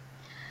good.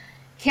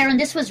 Karen,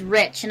 this was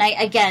rich.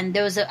 And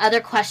there was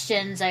other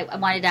questions I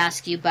wanted to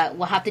ask you, but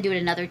we'll have to do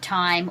it another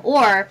time.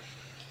 Or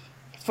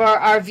for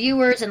our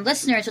viewers and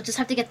listeners, we'll just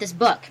have to get this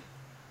book,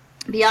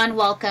 Beyond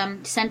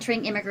Welcome,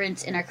 Centering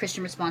Immigrants in Our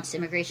Christian Response to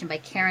Immigration by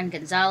Karen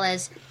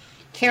Gonzalez.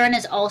 Karen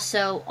is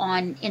also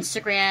on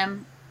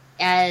Instagram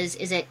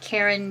is it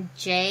Karen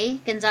J.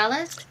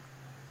 Gonzalez?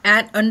 @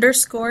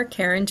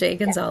 Karen J.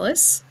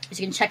 Gonzalez. So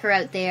you can check her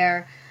out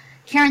there.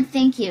 Karen,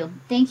 thank you.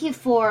 Thank you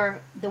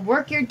for the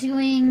work you're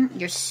doing,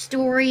 your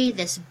story,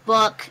 this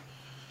book.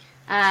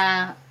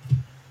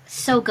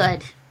 So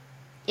good.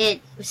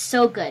 It was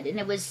so good. And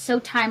it was so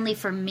timely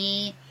for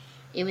me.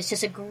 It was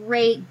just a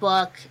great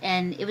book.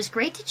 And it was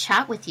great to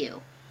chat with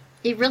you.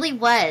 It really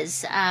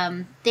was.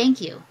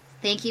 Thank you.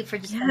 Thank you for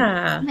just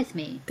being with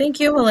me. Thank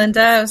you,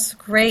 Melinda. It was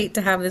great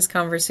to have this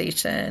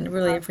conversation.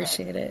 Really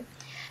appreciate it.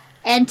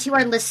 And to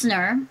our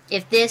listener,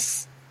 if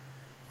this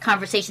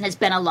conversation has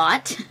been a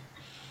lot,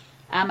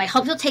 I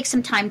hope you'll take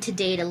some time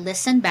today to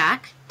listen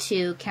back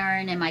to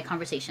Karen and my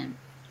conversation.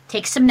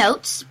 Take some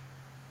notes,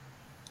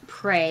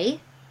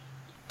 pray,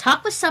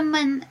 talk with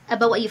someone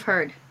about what you've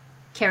heard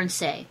Karen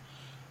say.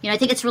 I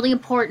think it's really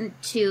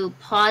important to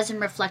pause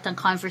and reflect on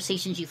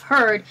conversations you've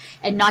heard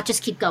and not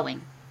just keep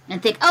going and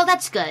think, oh,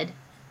 that's good,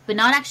 but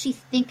not actually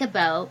think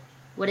about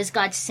what is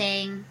God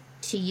saying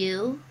to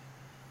you.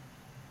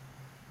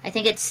 I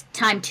think it's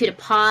time, too, to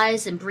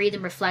pause and breathe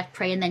and reflect,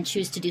 pray, and then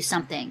choose to do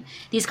something.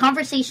 These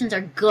conversations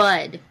are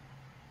good,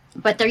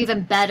 but they're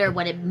even better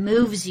when it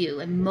moves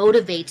you and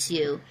motivates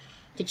you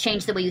to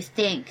change the way you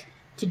think,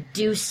 to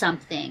do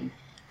something,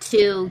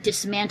 to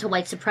dismantle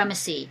white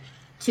supremacy,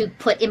 to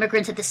put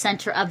immigrants at the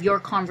center of your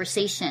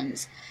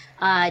conversations,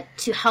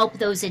 to help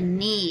those in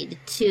need,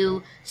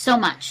 to so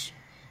much.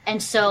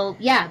 And so,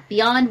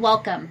 Beyond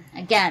Welcome,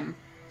 again,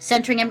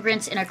 Centering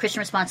Immigrants in Our Christian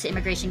Response to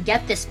Immigration.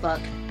 Get this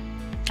book.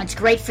 It's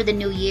great for the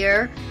new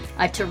year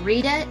to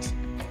read it,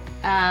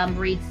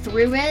 read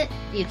through it.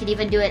 You could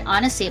even do it,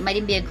 honestly, it might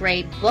even be a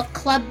great book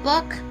club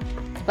book,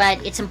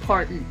 but it's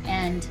important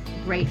and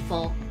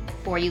grateful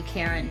for you,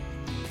 Karen.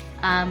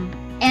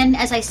 And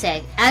as I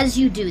say, as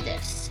you do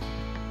this,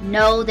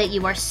 know that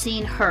you are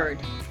seen, heard,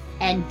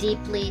 and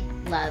deeply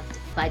loved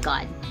by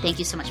God. Thank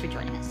you so much for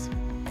joining us.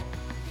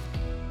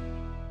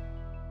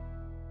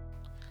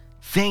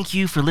 Thank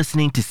you for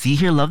listening to See,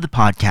 Hear, Love the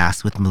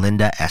podcast with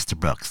Melinda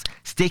Estabrooks.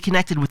 Stay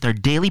connected with our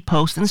daily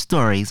posts and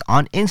stories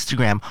on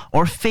Instagram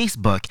or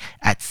Facebook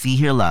at See,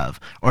 Hear, Love,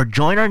 or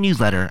join our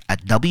newsletter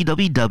at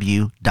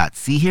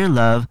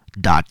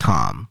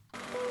www.seehearlove.com.